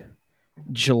broke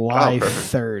July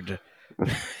 3rd.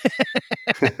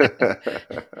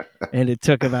 And it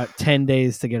took about 10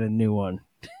 days to get a new one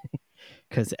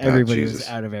because everybody was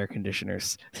out of air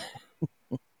conditioners.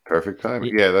 Perfect time.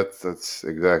 Yeah, that's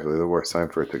exactly the worst time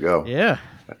for it to go. Yeah.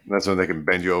 That's when they can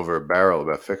bend you over a barrel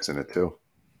about fixing it too.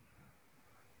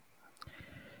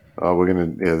 Oh,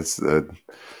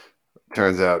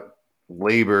 turns out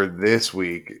labor this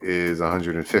week is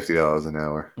 $150 an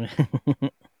hour.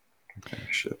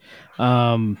 Shit.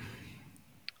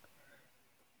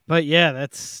 But yeah,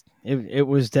 it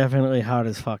was definitely hot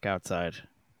as fuck outside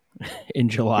in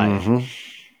July. Mm-hmm.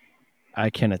 I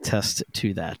can attest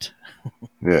to that.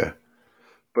 Yeah.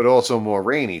 But also more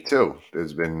rainy too.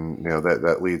 There's been,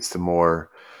 that leads to more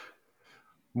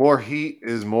heat,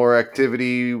 is more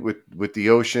activity with the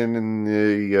ocean and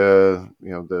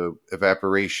the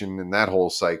evaporation and that whole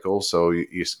cycle. So you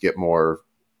just get more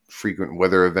frequent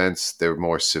weather events. They're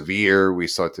more severe.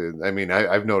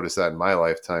 I've noticed that in my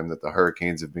lifetime that the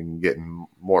hurricanes have been getting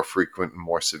more frequent and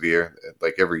more severe.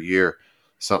 Like every year,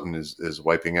 something is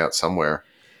wiping out somewhere.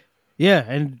 Yeah,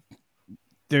 and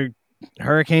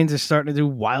hurricanes are starting to do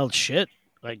wild shit.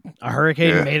 Like a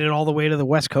hurricane made it all the way to the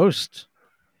West Coast.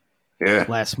 Yeah.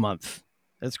 Last month.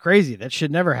 That's crazy. That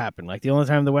should never happen. Like the only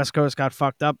time the West Coast got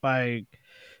fucked up by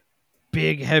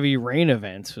big heavy rain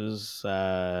events was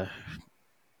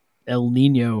El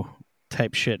Nino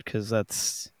type shit, because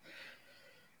that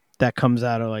comes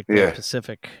out of like the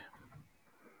Pacific.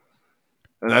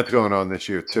 And that's going on this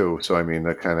year too. So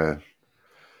that kind of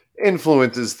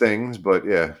influences things, but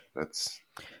yeah, that's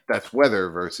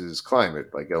weather versus climate.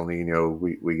 Like El Nino,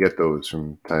 we get those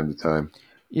from time to time.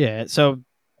 Yeah, so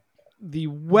the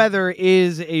weather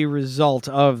is a result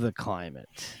of the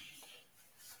climate.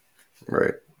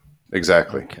 Right.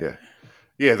 Exactly. Okay. Yeah.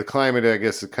 Yeah, the climate, I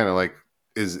guess, is kind of like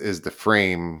is the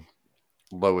frame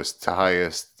lowest to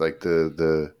highest, like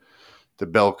the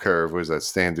bell curve was that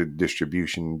standard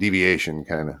distribution deviation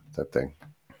kind of that thing.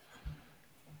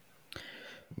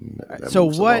 So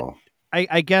what along.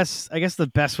 I guess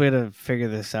the best way to figure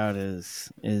this out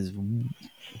is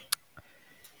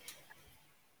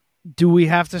do we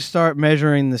have to start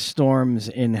measuring the storms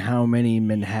in how many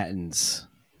Manhattans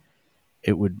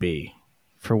it would be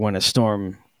for when a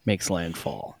storm makes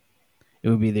landfall? It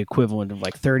would be the equivalent of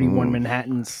like 31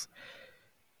 Manhattans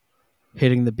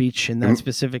hitting the beach in that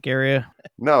specific area.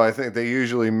 No, I think they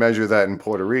usually measure that in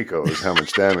Puerto Rico is how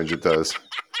much damage it does.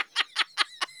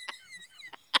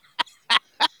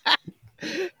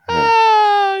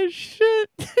 Oh, shit.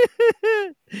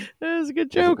 That was a good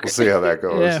joke. We'll see how that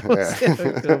goes. Yeah, we'll see how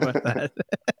I feel about that.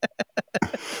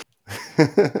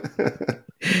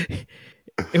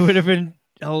 It would have been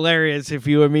hilarious if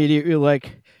you immediately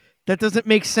like, that doesn't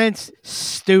make sense,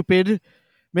 stupid.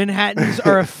 Manhattans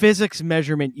are a physics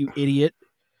measurement, you idiot.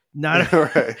 Not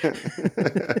right.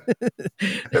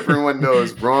 Everyone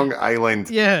knows, wrong island.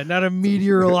 Yeah, not a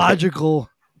meteorological.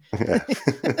 Yeah.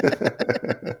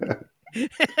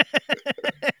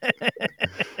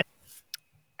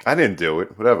 I didn't do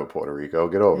it. Whatever, Puerto Rico.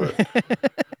 Get over it.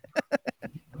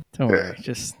 Don't worry.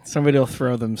 Just somebody will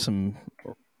throw them some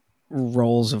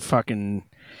rolls of fucking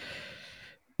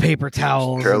paper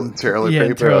towels. Toilet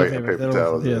paper. Paper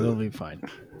towels. Yeah, they'll be fine.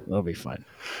 They'll be fine.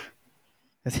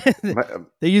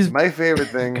 My favorite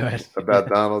thing about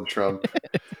Donald Trump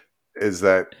is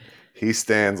that he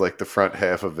stands like the front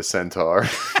half of a centaur.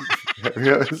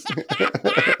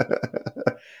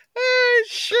 Oh,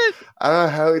 shit. I don't know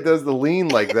how he does the lean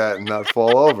like that and not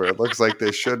fall over. It looks like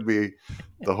there should be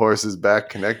the horse's back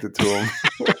connected to him.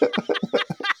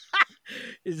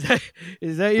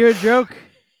 Is that your joke?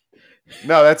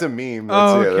 No, that's a meme.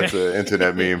 That's an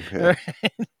internet meme. Yeah. Right.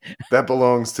 That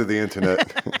belongs to the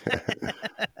internet.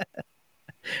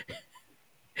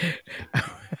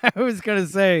 I was gonna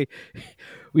say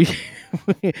we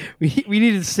we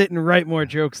need to sit and write more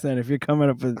jokes then. If you're coming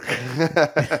up with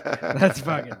that's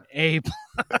fucking A+.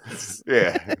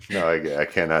 Yeah, no, I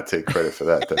cannot take credit for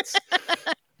that.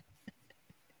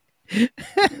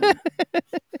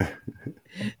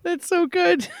 That's so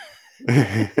good.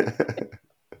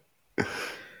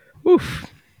 Oof,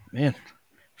 man,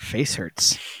 face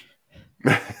hurts.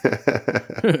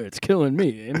 It's killing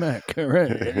me. Am I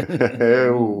correct?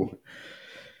 Ew.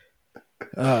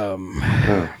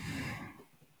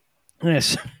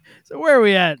 Yes. So where are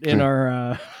we at in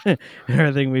our in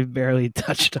our thing we've barely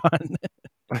touched on?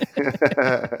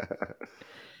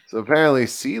 So apparently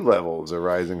sea levels are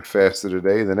rising faster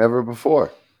today than ever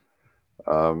before.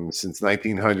 Since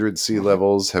 1900, sea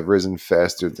levels have risen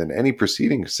faster than any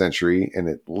preceding century in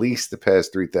at least the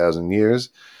past 3,000 years,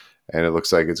 and it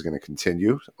looks like it's going to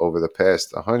continue. Over the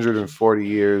past 140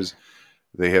 years,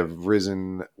 they have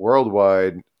risen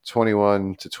worldwide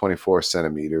 21 to 24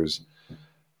 centimeters.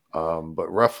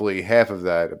 But roughly half of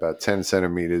that, about 10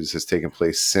 centimeters, has taken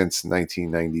place since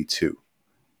 1992.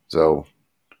 So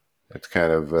it's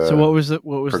kind of so what was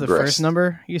the first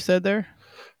number you said there?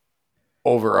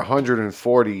 Over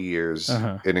 140 years,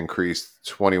 it increased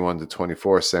 21 to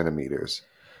 24 centimeters.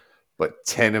 But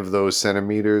 10 of those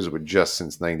centimeters were just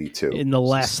since 92. In the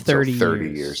last 30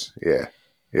 years. Yeah.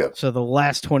 Yep. So the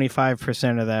last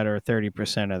 25% of that or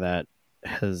 30% of that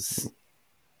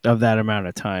of that amount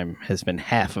of time has been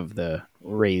half of the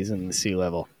raise in the sea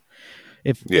level.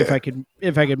 If I could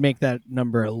make that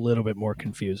number a little bit more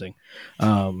confusing.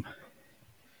 I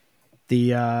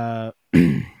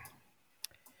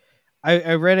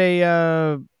read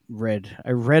a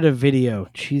video.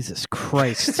 Jesus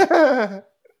Christ.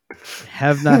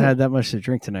 Have not had that much to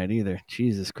drink tonight either.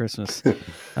 Jesus Christmas.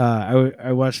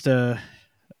 I watched a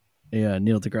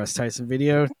Neil deGrasse Tyson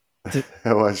video.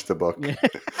 I watched the book.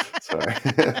 Sorry.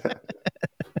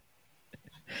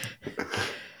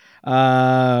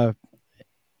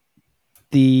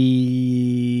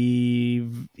 He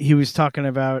was talking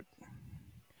about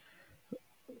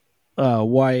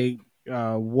why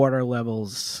water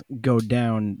levels go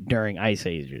down during ice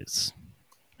ages.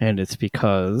 And it's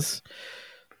because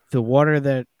the water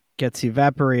that gets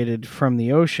evaporated from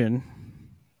the ocean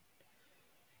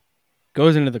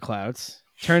goes into the clouds,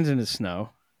 turns into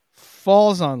snow,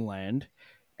 falls on land,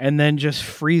 and then just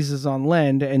freezes on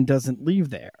land and doesn't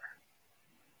leave there.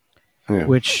 Yeah.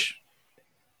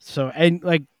 So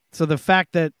the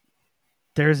fact that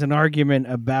there's an argument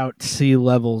about sea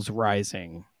levels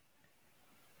rising,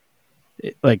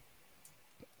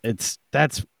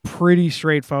 that's pretty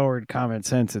straightforward common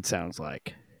sense, it sounds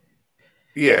like.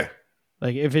 Yeah.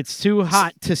 Like, if it's too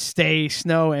hot to stay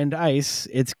snow and ice,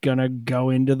 it's going to go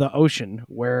into the ocean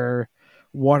where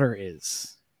water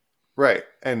is. Right.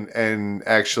 And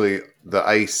actually, the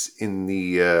ice in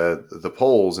the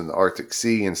poles in the Arctic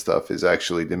Sea and stuff is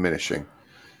actually diminishing.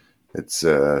 It's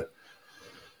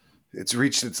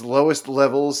reached its lowest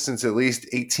levels since at least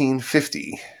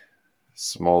 1850.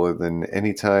 Smaller than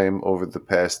any time over the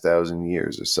past 1,000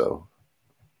 years or so.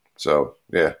 So,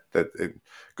 yeah, that it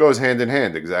goes hand in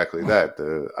hand. Exactly that.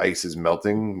 The ice is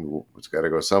melting. It's got to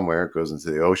go somewhere. It goes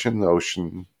into the ocean. The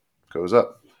ocean goes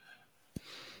up.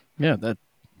 Yeah, that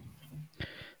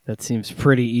seems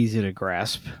pretty easy to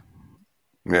grasp.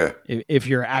 Yeah. If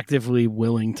you're actively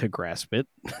willing to grasp it.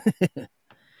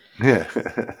 Yeah.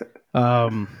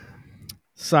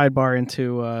 Sidebar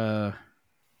into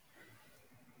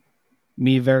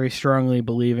me very strongly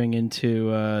believing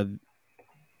into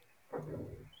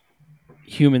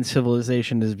human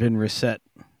civilization has been reset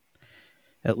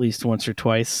at least once or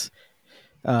twice.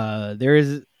 There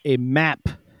is a map.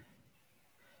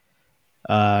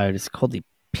 It's called the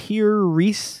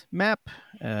Peer-Reese map,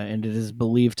 and it is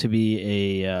believed to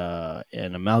be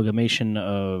an amalgamation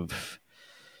of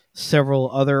several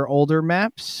other older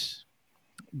maps,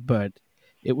 but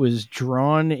it was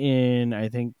drawn in, I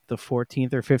think, the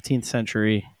 14th or 15th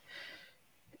century,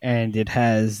 and it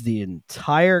has the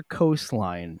entire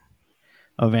coastline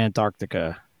of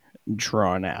Antarctica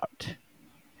drawn out.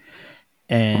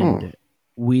 And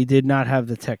we did not have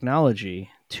the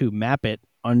technology to map it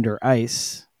under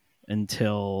ice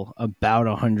until about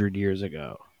 100 years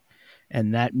ago.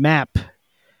 And that map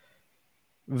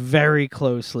very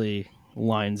closely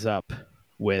lines up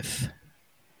with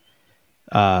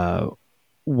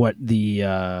what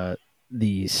the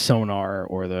sonar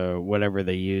or the whatever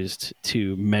they used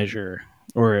to measure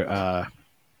or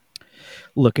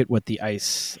look at what the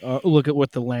ice, look at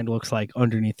what the land looks like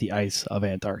underneath the ice of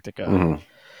Antarctica.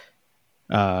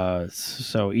 Mm-hmm.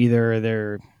 So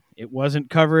either it wasn't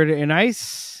covered in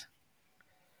ice.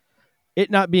 It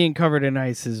not being covered in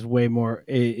ice is way more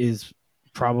is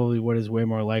probably what is way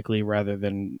more likely rather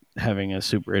than having a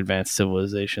super advanced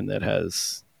civilization that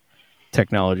has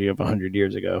technology of 100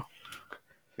 years ago.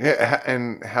 Yeah,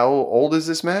 and how old is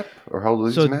this map, or how old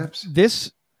are these maps?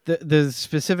 The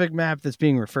specific map that's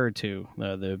being referred to,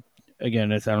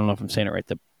 again, I don't know if I'm saying it right,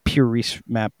 the Purice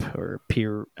map or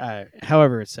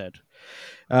however it's said,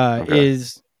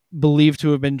 is believed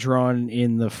to have been drawn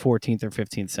in the 14th or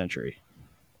 15th century.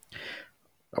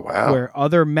 Oh, wow. Where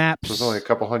other maps... So it's only a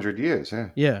couple hundred years, yeah.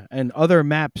 Yeah, and other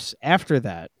maps after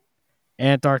that,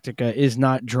 Antarctica is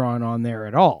not drawn on there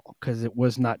at all because it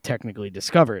was not technically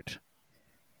discovered.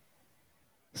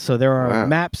 So there are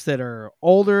maps that are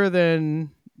older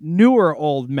than newer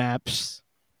old maps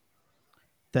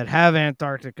that have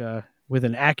Antarctica with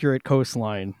an accurate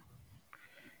coastline,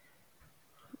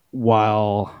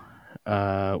 while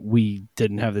we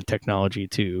didn't have the technology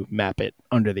to map it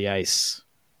under the ice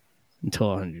until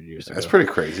 100 years ago. That's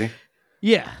pretty crazy.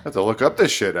 Yeah. I have to look up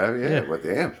this shit. What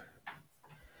damn.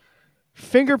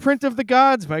 Fingerprint of the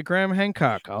Gods by Graham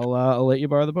Hancock. I'll let you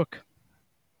borrow the book.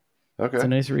 Okay. It's a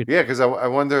nice read. Yeah, because I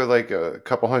wonder, like, a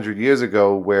couple hundred years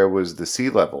ago, where was the sea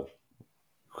level?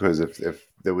 Because if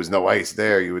there was no ice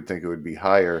there, you would think it would be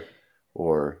higher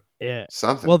or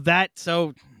something. Well, that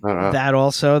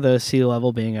also, the sea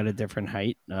level being at a different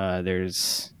height,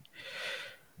 there's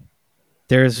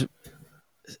a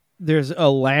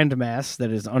landmass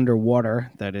that is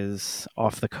underwater that is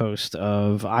off the coast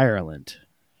of Ireland,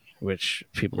 which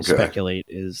people speculate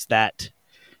is that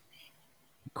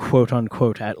quote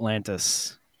unquote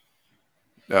Atlantis.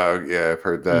 Oh, yeah, I've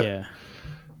heard that. Yeah.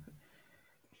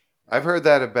 I've heard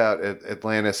that about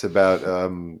Atlantis,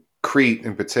 about Crete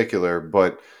in particular,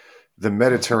 but the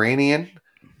Mediterranean,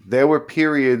 there were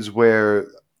periods where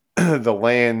the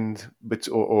land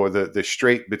or the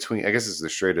strait between, I guess it's the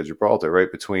Strait of Gibraltar, right,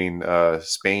 between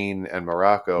Spain and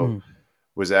Morocco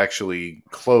was actually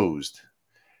closed,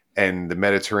 and the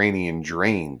Mediterranean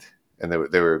drained, and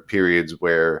there were periods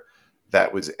where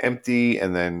that was empty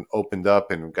and then opened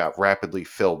up and got rapidly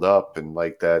filled up, and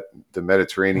like that, the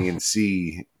Mediterranean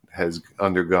Sea has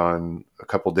undergone a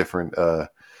couple different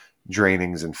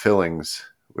drainings and fillings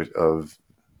of,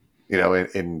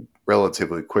 in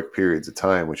relatively quick periods of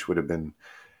time, which would have been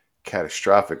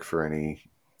catastrophic for any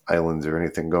islands or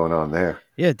anything going on there.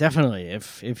 Yeah, definitely.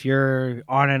 If you're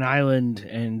on an island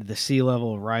and the sea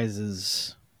level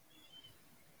rises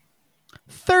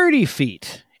 30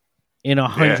 feet in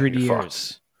 100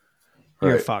 years,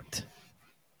 you're fucked.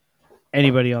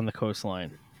 Anybody on the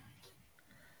coastline.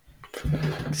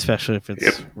 Especially if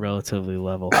it's relatively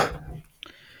level.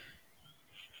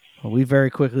 Well, we very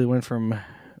quickly went from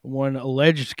one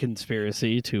alleged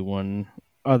conspiracy to one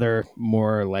other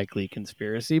more likely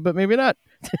conspiracy, but maybe not.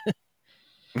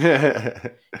 Yeah,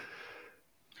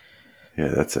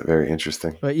 that's very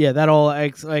interesting. But yeah, that all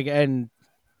and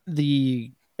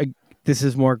this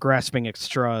is more grasping at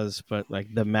straws, but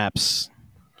like the maps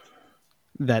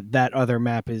that other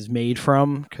map is made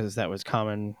from, because that was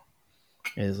common,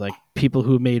 is like people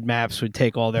who made maps would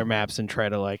take all their maps and try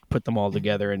to like put them all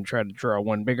together and try to draw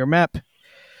one bigger map.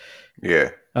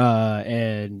 Yeah.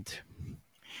 And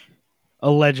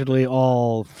allegedly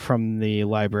all from the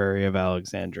Library of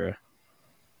Alexandria.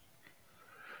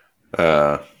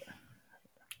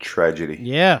 Tragedy.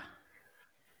 Yeah.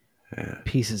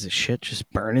 Pieces of shit just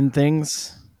burning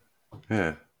things.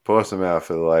 Yeah. Pour some out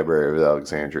for the Library of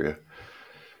Alexandria.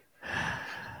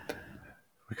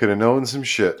 We could have known some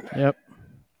shit. Yep.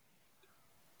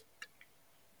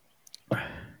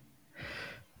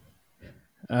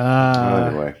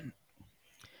 Anyway.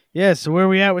 Yeah, so where are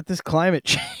we at with this climate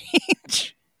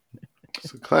change?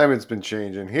 So climate's been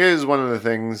changing. Here's one of the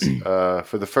things,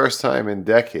 for the first time in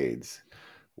decades,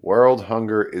 world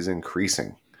hunger is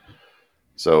increasing.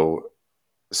 So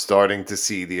starting to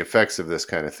see the effects of this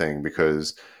kind of thing,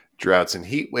 because droughts and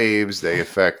heat waves, they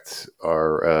affect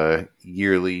our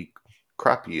yearly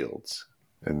crop yields.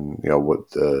 And,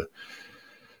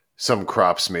 some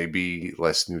crops may be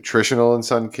less nutritional in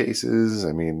some cases.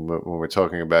 I mean, when we're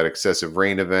talking about excessive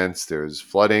rain events, there's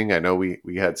flooding. I know we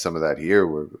had some of that here,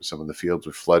 where some of the fields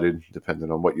were flooded.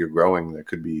 Depending on what you're growing, that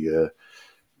could be,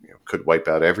 could wipe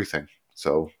out everything.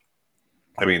 So,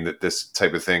 I mean, this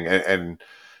type of thing, and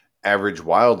average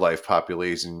wildlife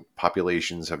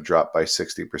populations have dropped by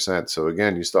 60%. So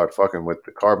again, you start fucking with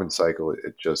the carbon cycle,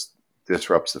 it just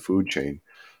disrupts the food chain.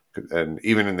 And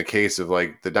even in the case of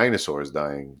like the dinosaurs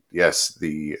dying, yes,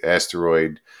 the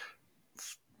asteroid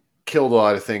killed a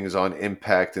lot of things on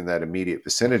impact in that immediate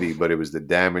vicinity, but it was the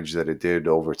damage that it did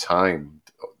over time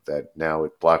that now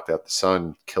it blocked out the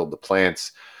sun, killed the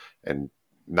plants, and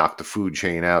knocked the food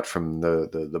chain out from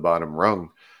the bottom rung.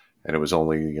 and it was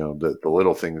only the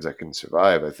little things that can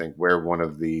survive. I think we're one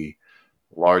of the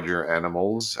larger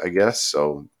animals, I guess,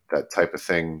 so that type of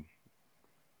thing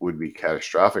would be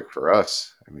catastrophic for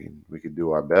us. I mean, we could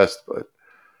do our best, but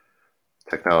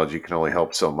technology can only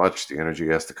help so much. The energy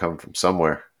has to come from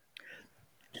somewhere.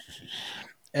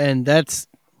 And that's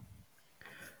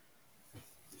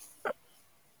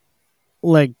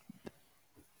like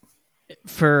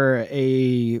for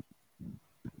a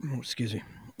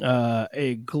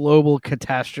a global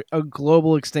catastrophe, a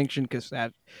global extinction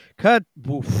I'm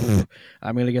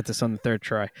going to get this on the third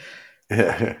try.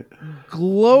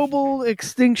 Global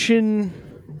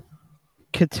extinction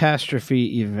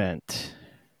catastrophe event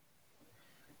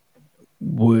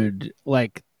would,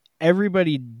 like,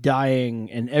 everybody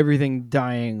dying and everything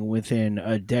dying within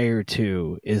a day or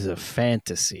two is a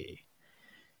fantasy.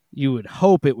 You would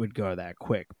hope it would go that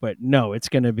quick, but no, it's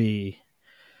going to be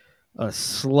a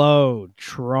slow,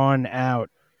 drawn out,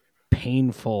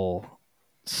 painful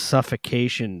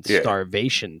suffocation,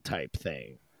 starvation type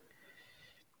thing.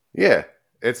 Yeah.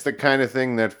 It's the kind of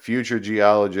thing that future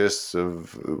geologists,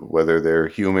 of whether they're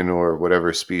human or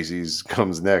whatever species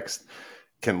comes next,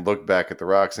 can look back at the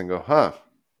rocks and go, huh,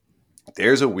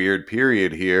 there's a weird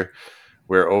period here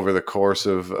where over the course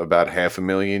of about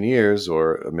 500,000 years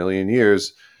or 1,000,000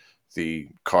 years, the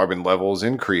carbon levels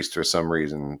increased for some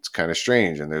reason. It's kind of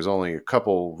strange. And there's only a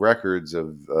couple records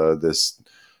of this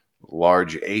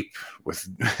large ape with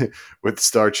with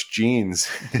starched genes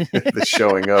that's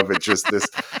showing up at just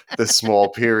this small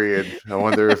period. I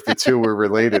wonder if the two were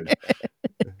related.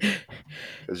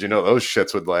 Because those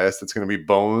shits would last. It's going to be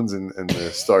bones and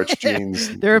the starch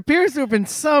genes. There appears to have been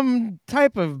some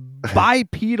type of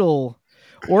bipedal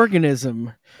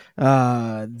organism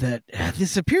that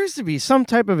this appears to be some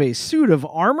type of a suit of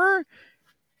armor.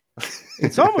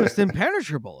 It's almost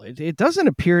impenetrable. It doesn't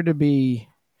appear to be.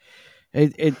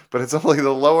 But it's only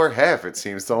the lower half. It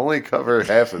seems to only cover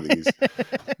half of these.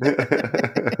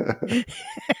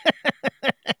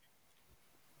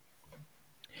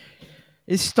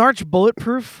 Is starch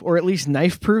bulletproof, or at least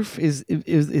knife proof? Is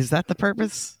that the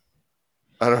purpose?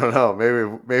 I don't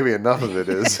know. Maybe enough of it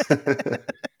is.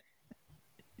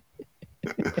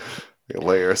 A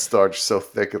layer of starch so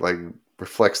thick it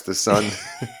reflects the sun.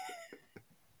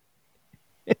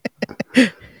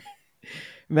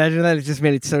 Imagine that. It just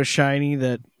made it so shiny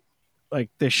that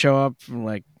they show up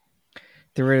and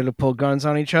they're ready to pull guns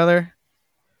on each other.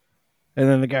 And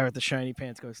then the guy with the shiny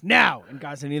pants goes, now! And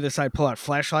guys on either side pull out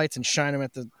flashlights and shine them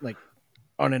at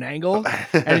on an angle.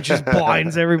 And it just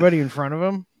blinds everybody in front of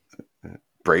him.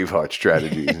 Braveheart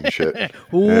strategies and shit.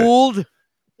 Old.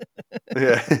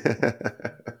 Yeah.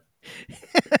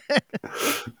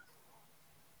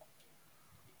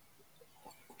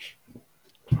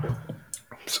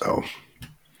 So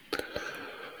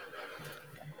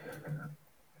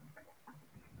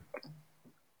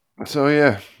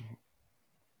yeah,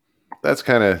 that's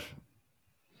kind of,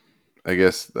 I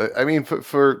guess, I mean,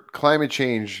 for climate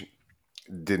change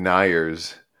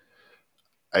deniers,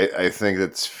 I think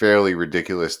it's fairly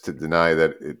ridiculous to deny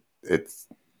that it's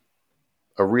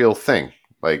a real thing.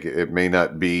 It may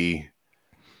not be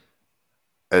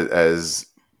as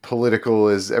political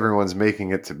as everyone's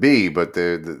making it to be, but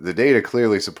the data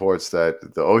clearly supports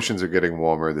that the oceans are getting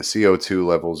warmer, the CO2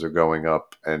 levels are going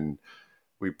up, and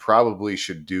we probably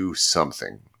should do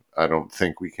something. I don't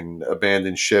think we can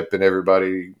abandon ship and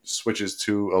everybody switches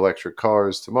to electric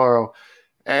cars tomorrow.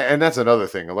 And that's another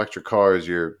thing. Electric cars,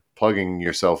 you're plugging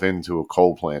yourself into a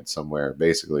coal plant somewhere.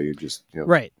 Basically, you're just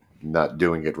right, not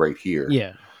doing it right here.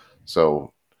 Yeah.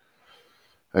 So,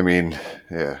 I mean,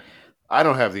 yeah, I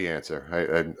don't have the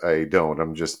answer. I don't.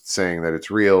 I'm just saying that it's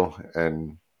real,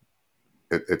 and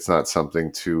it's not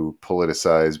something to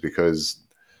politicize because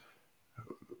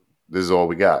this is all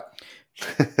we got.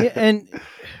 Yeah, and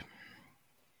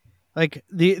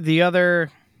the other,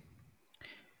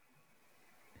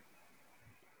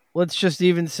 let's just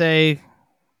even say,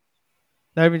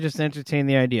 not even just entertain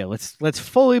the idea. Let's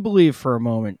fully believe for a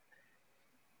moment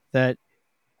that,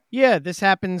 yeah, this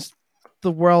happens.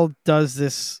 The world does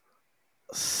this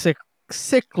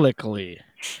cyclically.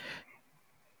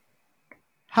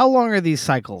 How long are these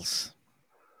cycles?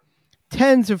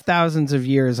 Tens of thousands of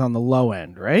years on the low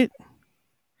end, right?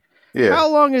 Yeah. How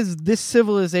long has this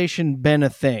civilization been a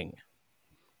thing?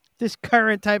 This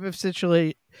current type of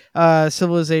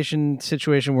civilization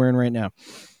situation we're in right now.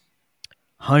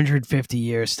 150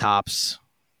 years tops.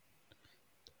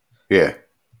 Yeah.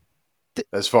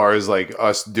 As far as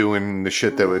us doing the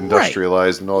shit that we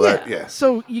industrialized and all that. Yeah.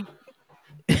 So you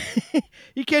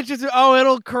you can't just,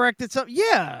 it'll correct itself.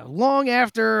 Yeah. Long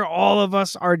after all of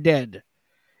us are dead,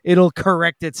 it'll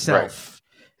correct itself.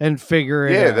 and figure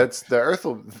it Yeah, out. that's the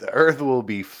Earth will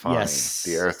be fine. Yes.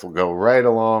 The Earth will go right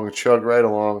along, chug right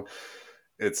along.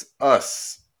 It's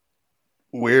us.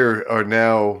 We are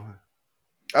now.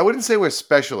 I wouldn't say we're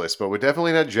specialists, but we're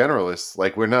definitely not generalists.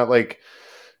 Like we're not like,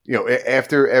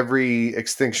 after every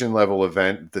extinction level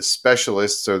event, the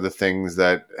specialists are the things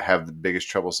that have the biggest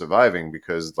trouble surviving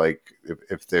because, like,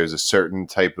 if there's a certain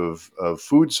type of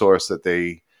food source that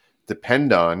they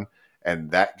depend on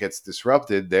and that gets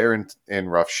disrupted, they're in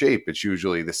rough shape. It's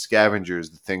usually the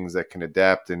scavengers, the things that can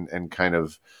adapt and kind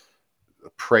of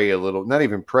prey a little, not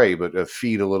even prey, but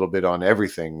feed a little bit on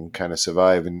everything, kind of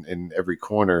survive in every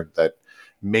corner that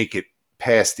make it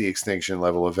past the extinction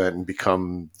level event and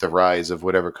become the rise of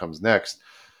whatever comes next.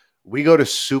 We go to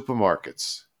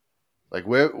supermarkets. Like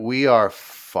we are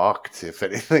fucked if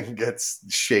anything gets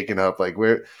shaken up. Like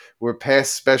we're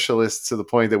past specialists to the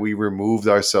point that we removed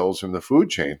ourselves from the food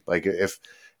chain. Like if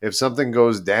something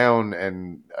goes down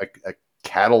and a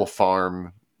cattle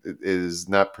farm is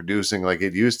not producing like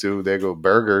it used to, there go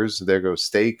burgers, there go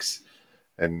steaks,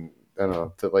 and I don't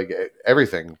know, like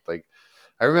everything. Like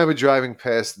I remember driving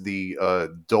past the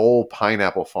Dole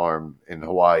pineapple farm in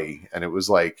Hawaii, and it was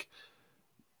like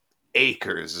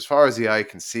acres as far as the eye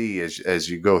can see as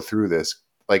you go through this.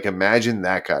 Like imagine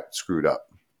that got screwed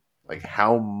up. Like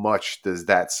how much does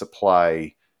that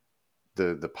supply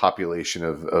the population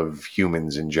of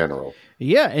humans in general?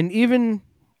 Yeah, and even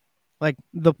like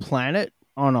the planet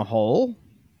on a whole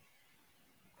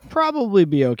probably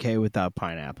be okay without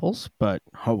pineapples, but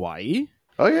Hawaii,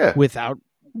 oh yeah, without,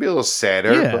 be a little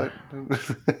sadder, yeah,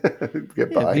 but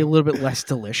get by. It'd be a little bit less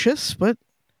delicious, but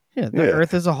yeah, the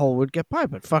Earth as a whole would get by.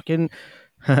 But fucking,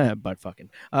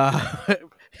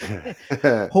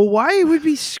 Hawaii would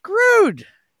be screwed.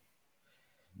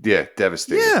 Yeah,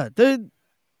 devastated. Yeah,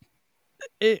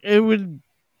 it would,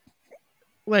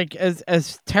 like, as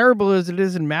terrible as it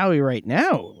is in Maui right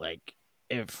now. Like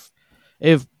if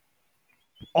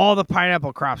all the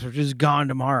pineapple crops are just gone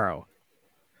tomorrow,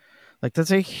 like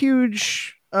that's a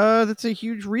huge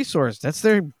resource. That's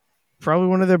probably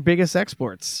one of their biggest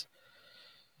exports.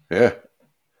 Yeah,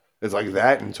 it's like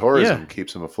that, and tourism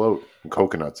keeps them afloat. And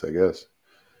coconuts, I guess.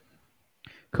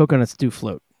 Coconuts do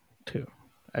float too.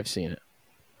 I've seen it.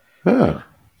 Huh.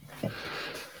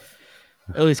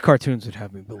 At least cartoons would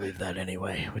have me believe that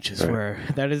anyway, which is where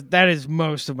that is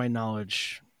most of my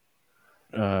knowledge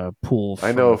pool.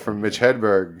 I know from Mitch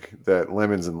Hedberg that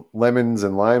lemons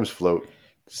and limes float,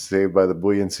 saved by the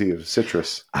buoyancy of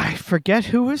citrus. I forget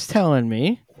who was telling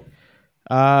me,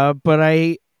 but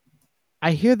I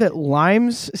hear that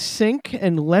limes sink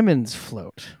and lemons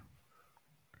float.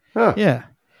 Huh. Yeah.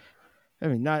 I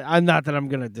mean, not that I'm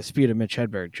going to dispute a Mitch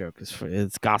Hedberg joke.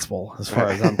 It's gospel as far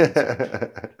as I'm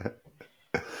concerned.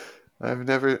 I've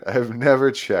never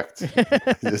checked.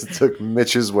 Just took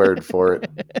Mitch's word for it.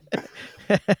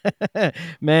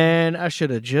 Man, I should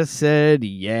have just said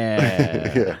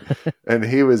yeah. Yeah. And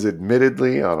he was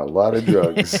admittedly on a lot of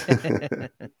drugs.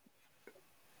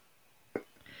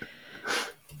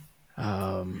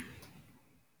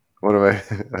 One of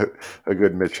a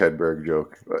good Mitch Hedberg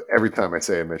joke. Every time I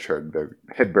say a Mitch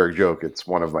Hedberg joke, it's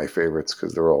one of my favorites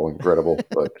because they're all incredible.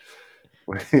 But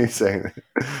when he's saying,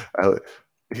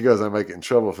 he goes, I might get in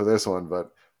trouble for this one,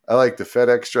 but I like the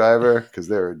FedEx driver because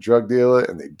they're a drug dealer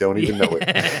and they don't even know it.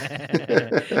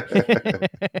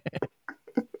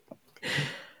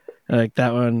 I like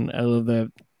that one. I love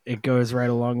that. It goes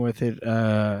right along with it.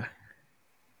 I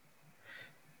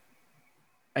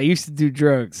used to do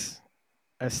drugs.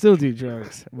 I still do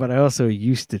drugs, but I also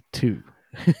used to too.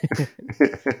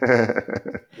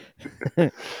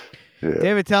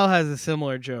 David Tell has a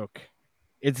similar joke.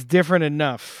 It's different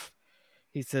enough.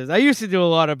 He says, I used to do a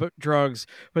lot of drugs,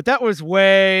 but that was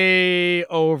way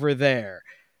over there.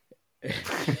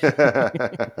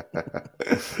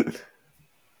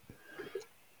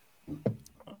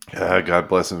 God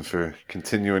bless him for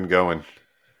continuing going.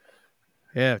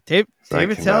 Yeah,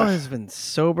 David Tell has been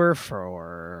sober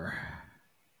for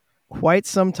quite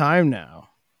some time now.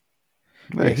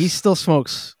 Nice. Yeah, he still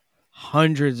smokes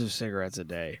hundreds of cigarettes a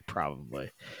day,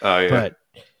 probably. Oh, yeah.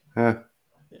 But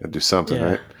do something,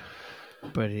 right?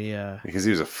 But because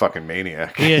he was a fucking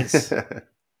maniac. He is.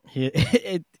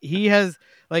 He has,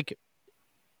 like,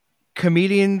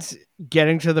 comedians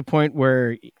getting to the point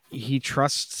where he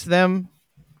trusts them,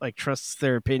 like trusts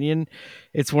their opinion.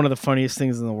 It's one of the funniest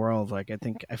things in the world. Like,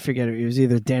 I forget, it was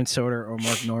either Dan Soder or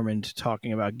Mark Normand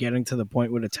talking about getting to the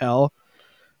point with Attell,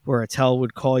 where Attell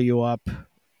would call you up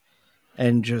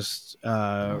and just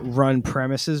run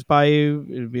premises by you.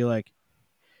 It would be like,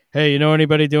 hey, you know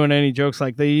anybody doing any jokes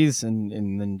like these? And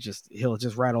then he'll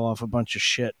just rattle off a bunch of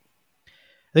shit.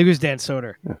 think it was Dan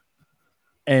Soder.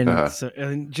 And, Uh-huh.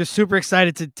 and just super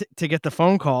excited to get the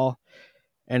phone call.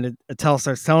 And Attell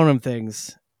starts telling him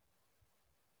things.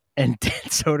 And Dan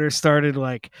Soder started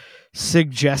like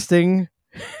suggesting,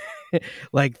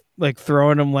 like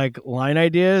throwing him like line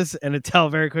ideas. And Attell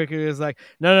very quickly was like,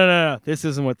 no, this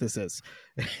isn't what this is.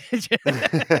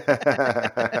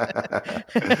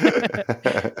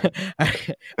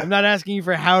 I'm not asking you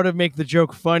for how to make the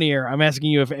joke funnier. I'm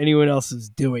asking you if anyone else is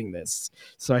doing this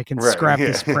so I can scrap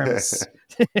this premise.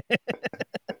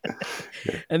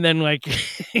 And then like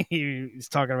he's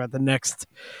talking about the next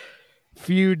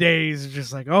few days,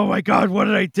 just like, oh my God, what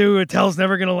did I do? Attell's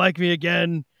never going to like me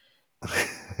again.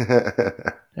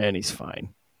 And he's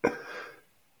fine.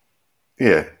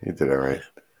 Yeah, he did all right.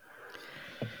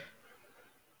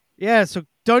 Yeah, so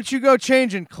don't you go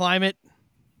changing climate,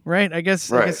 right? I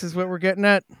guess is what we're getting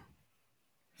at.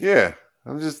 Yeah,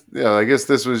 I guess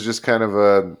this was just kind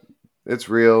of it's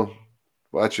real.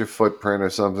 Watch your footprint or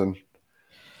something.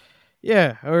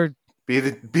 Yeah, or be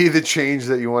the change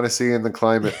that you want to see in the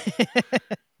climate.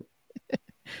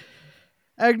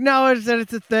 Acknowledge that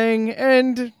it's a thing,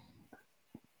 and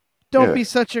don't be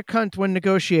such a cunt when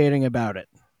negotiating about it.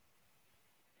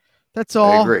 That's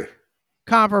all. I agree.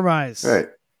 Compromise. Right.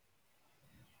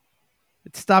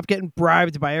 Stop getting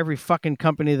bribed by every fucking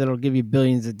company that'll give you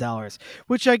billions of dollars,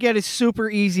 which I get is super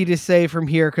easy to say from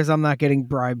here because I'm not getting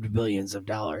bribed billions of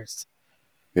dollars.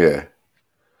 Yeah.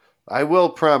 I will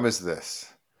promise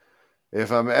this. If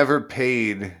I'm ever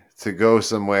paid to go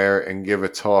somewhere and give a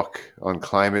talk on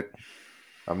climate,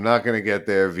 I'm not going to get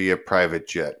there via private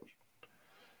jet.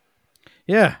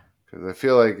 Yeah. Because I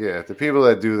feel like, the people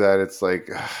that do that, it's like,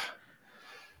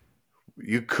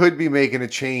 you could be making a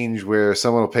change where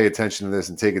someone will pay attention to this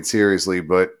and take it seriously,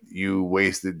 but you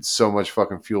wasted so much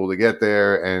fucking fuel to get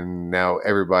there, and now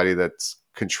everybody that's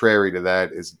contrary to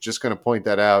that is just going to point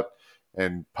that out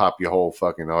and pop your whole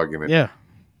fucking argument. Yeah.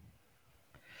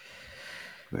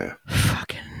 Yeah.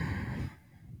 Fucking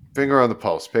finger on the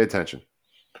pulse. Pay attention.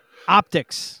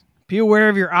 Optics. Be aware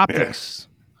of your optics. Yeah.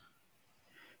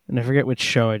 And I forget which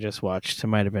show I just watched. It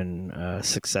might have been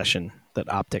Succession. That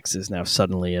optics is now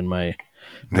suddenly in my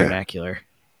vernacular.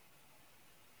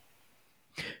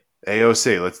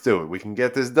 AOC, let's do it. We can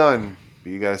get this done,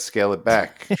 but you got to scale it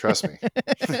back. Trust me.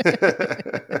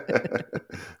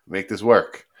 Make this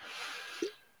work.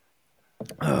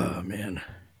 Oh, man.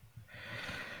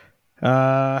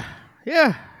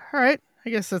 Yeah. All right. I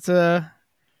guess that's a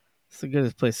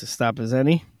good place to stop as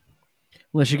any.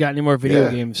 Unless you got any more video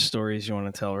game stories you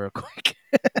want to tell real quick.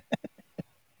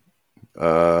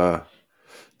 The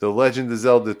Legend of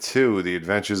Zelda 2, The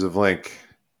Adventures of Link,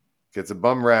 gets a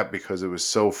bum rap because it was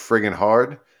so friggin'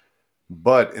 hard.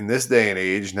 But in this day and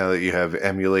age, now that you have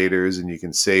emulators and you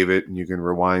can save it and you can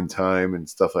rewind time and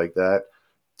stuff like that,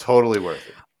 totally worth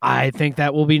it. I think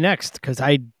that will be next because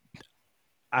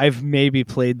I've maybe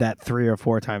played that 3 or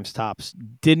 4 times tops.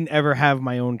 Didn't ever have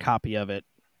my own copy of it.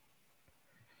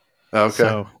 Okay.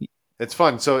 So, it's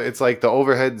fun. So it's like the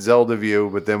overhead Zelda view,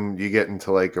 but then you get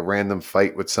into like a random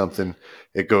fight with something.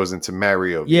 It goes into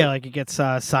Mario view. Yeah, like it gets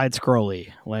side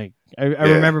scrolly. Like I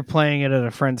remember playing it at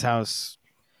a friend's house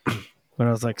when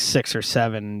I was like 6 or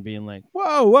 7 and being like,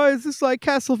 whoa, why is this like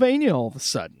Castlevania all of a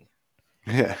sudden?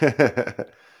 Yeah.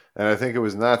 And I think it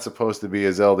was not supposed to be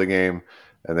a Zelda game,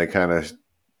 and they kind of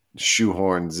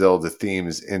shoehorned Zelda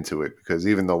themes into it because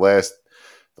even the last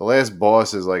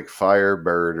boss is like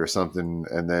Firebird or something,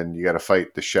 and then you got to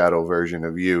fight the shadow version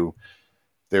of you.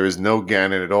 There is no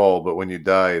Ganon at all, but when you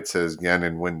die, it says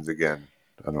Ganon wins again.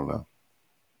 I don't know.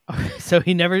 So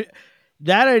he never...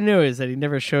 That I knew is that he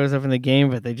never shows up in the game,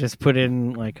 but they just put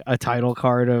in like a title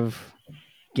card of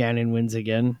Ganon wins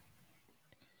again.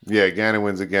 Yeah, Ganon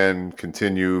wins again,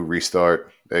 continue,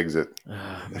 restart, exit.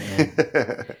 Oh,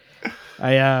 man.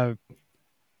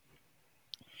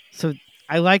 So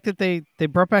I like that they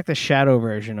brought back the shadow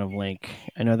version of Link.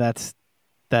 I know that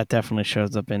definitely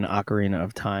shows up in Ocarina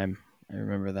of Time. I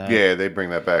remember that. Yeah, they bring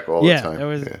that back all the time.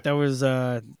 That was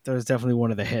definitely one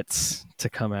of the hits to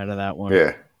come out of that one.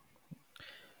 Yeah.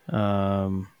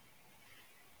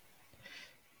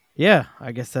 Yeah,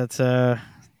 I guess that's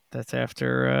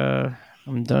after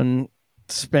I'm done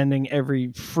spending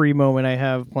every free moment I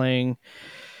have playing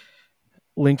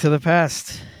Link to the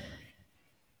Past.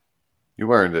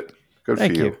 You earned it. Good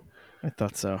Thank for you. I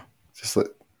thought so. It's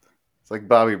like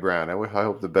Bobby Brown. I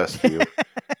hope the best for you.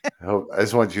 I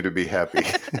just want you to be happy.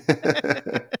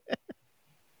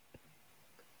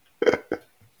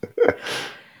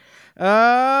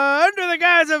 Under the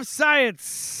Guise of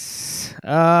Science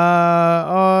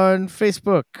on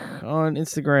Facebook, on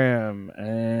Instagram.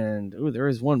 And there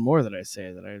is one more that I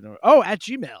say that I don't. Oh, at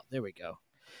Gmail. There we go.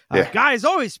 Guys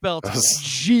always spelled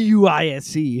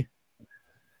Guise. It's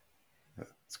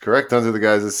correct. Under the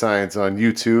Guise of Science on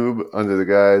YouTube, Under the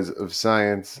Guise of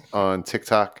Science on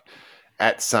TikTok,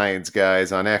 at Science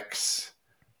Guys on X,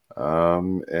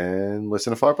 and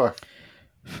listen to Far Bar.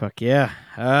 Fuck yeah.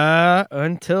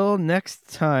 Until next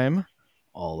time,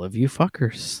 all of you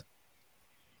fuckers.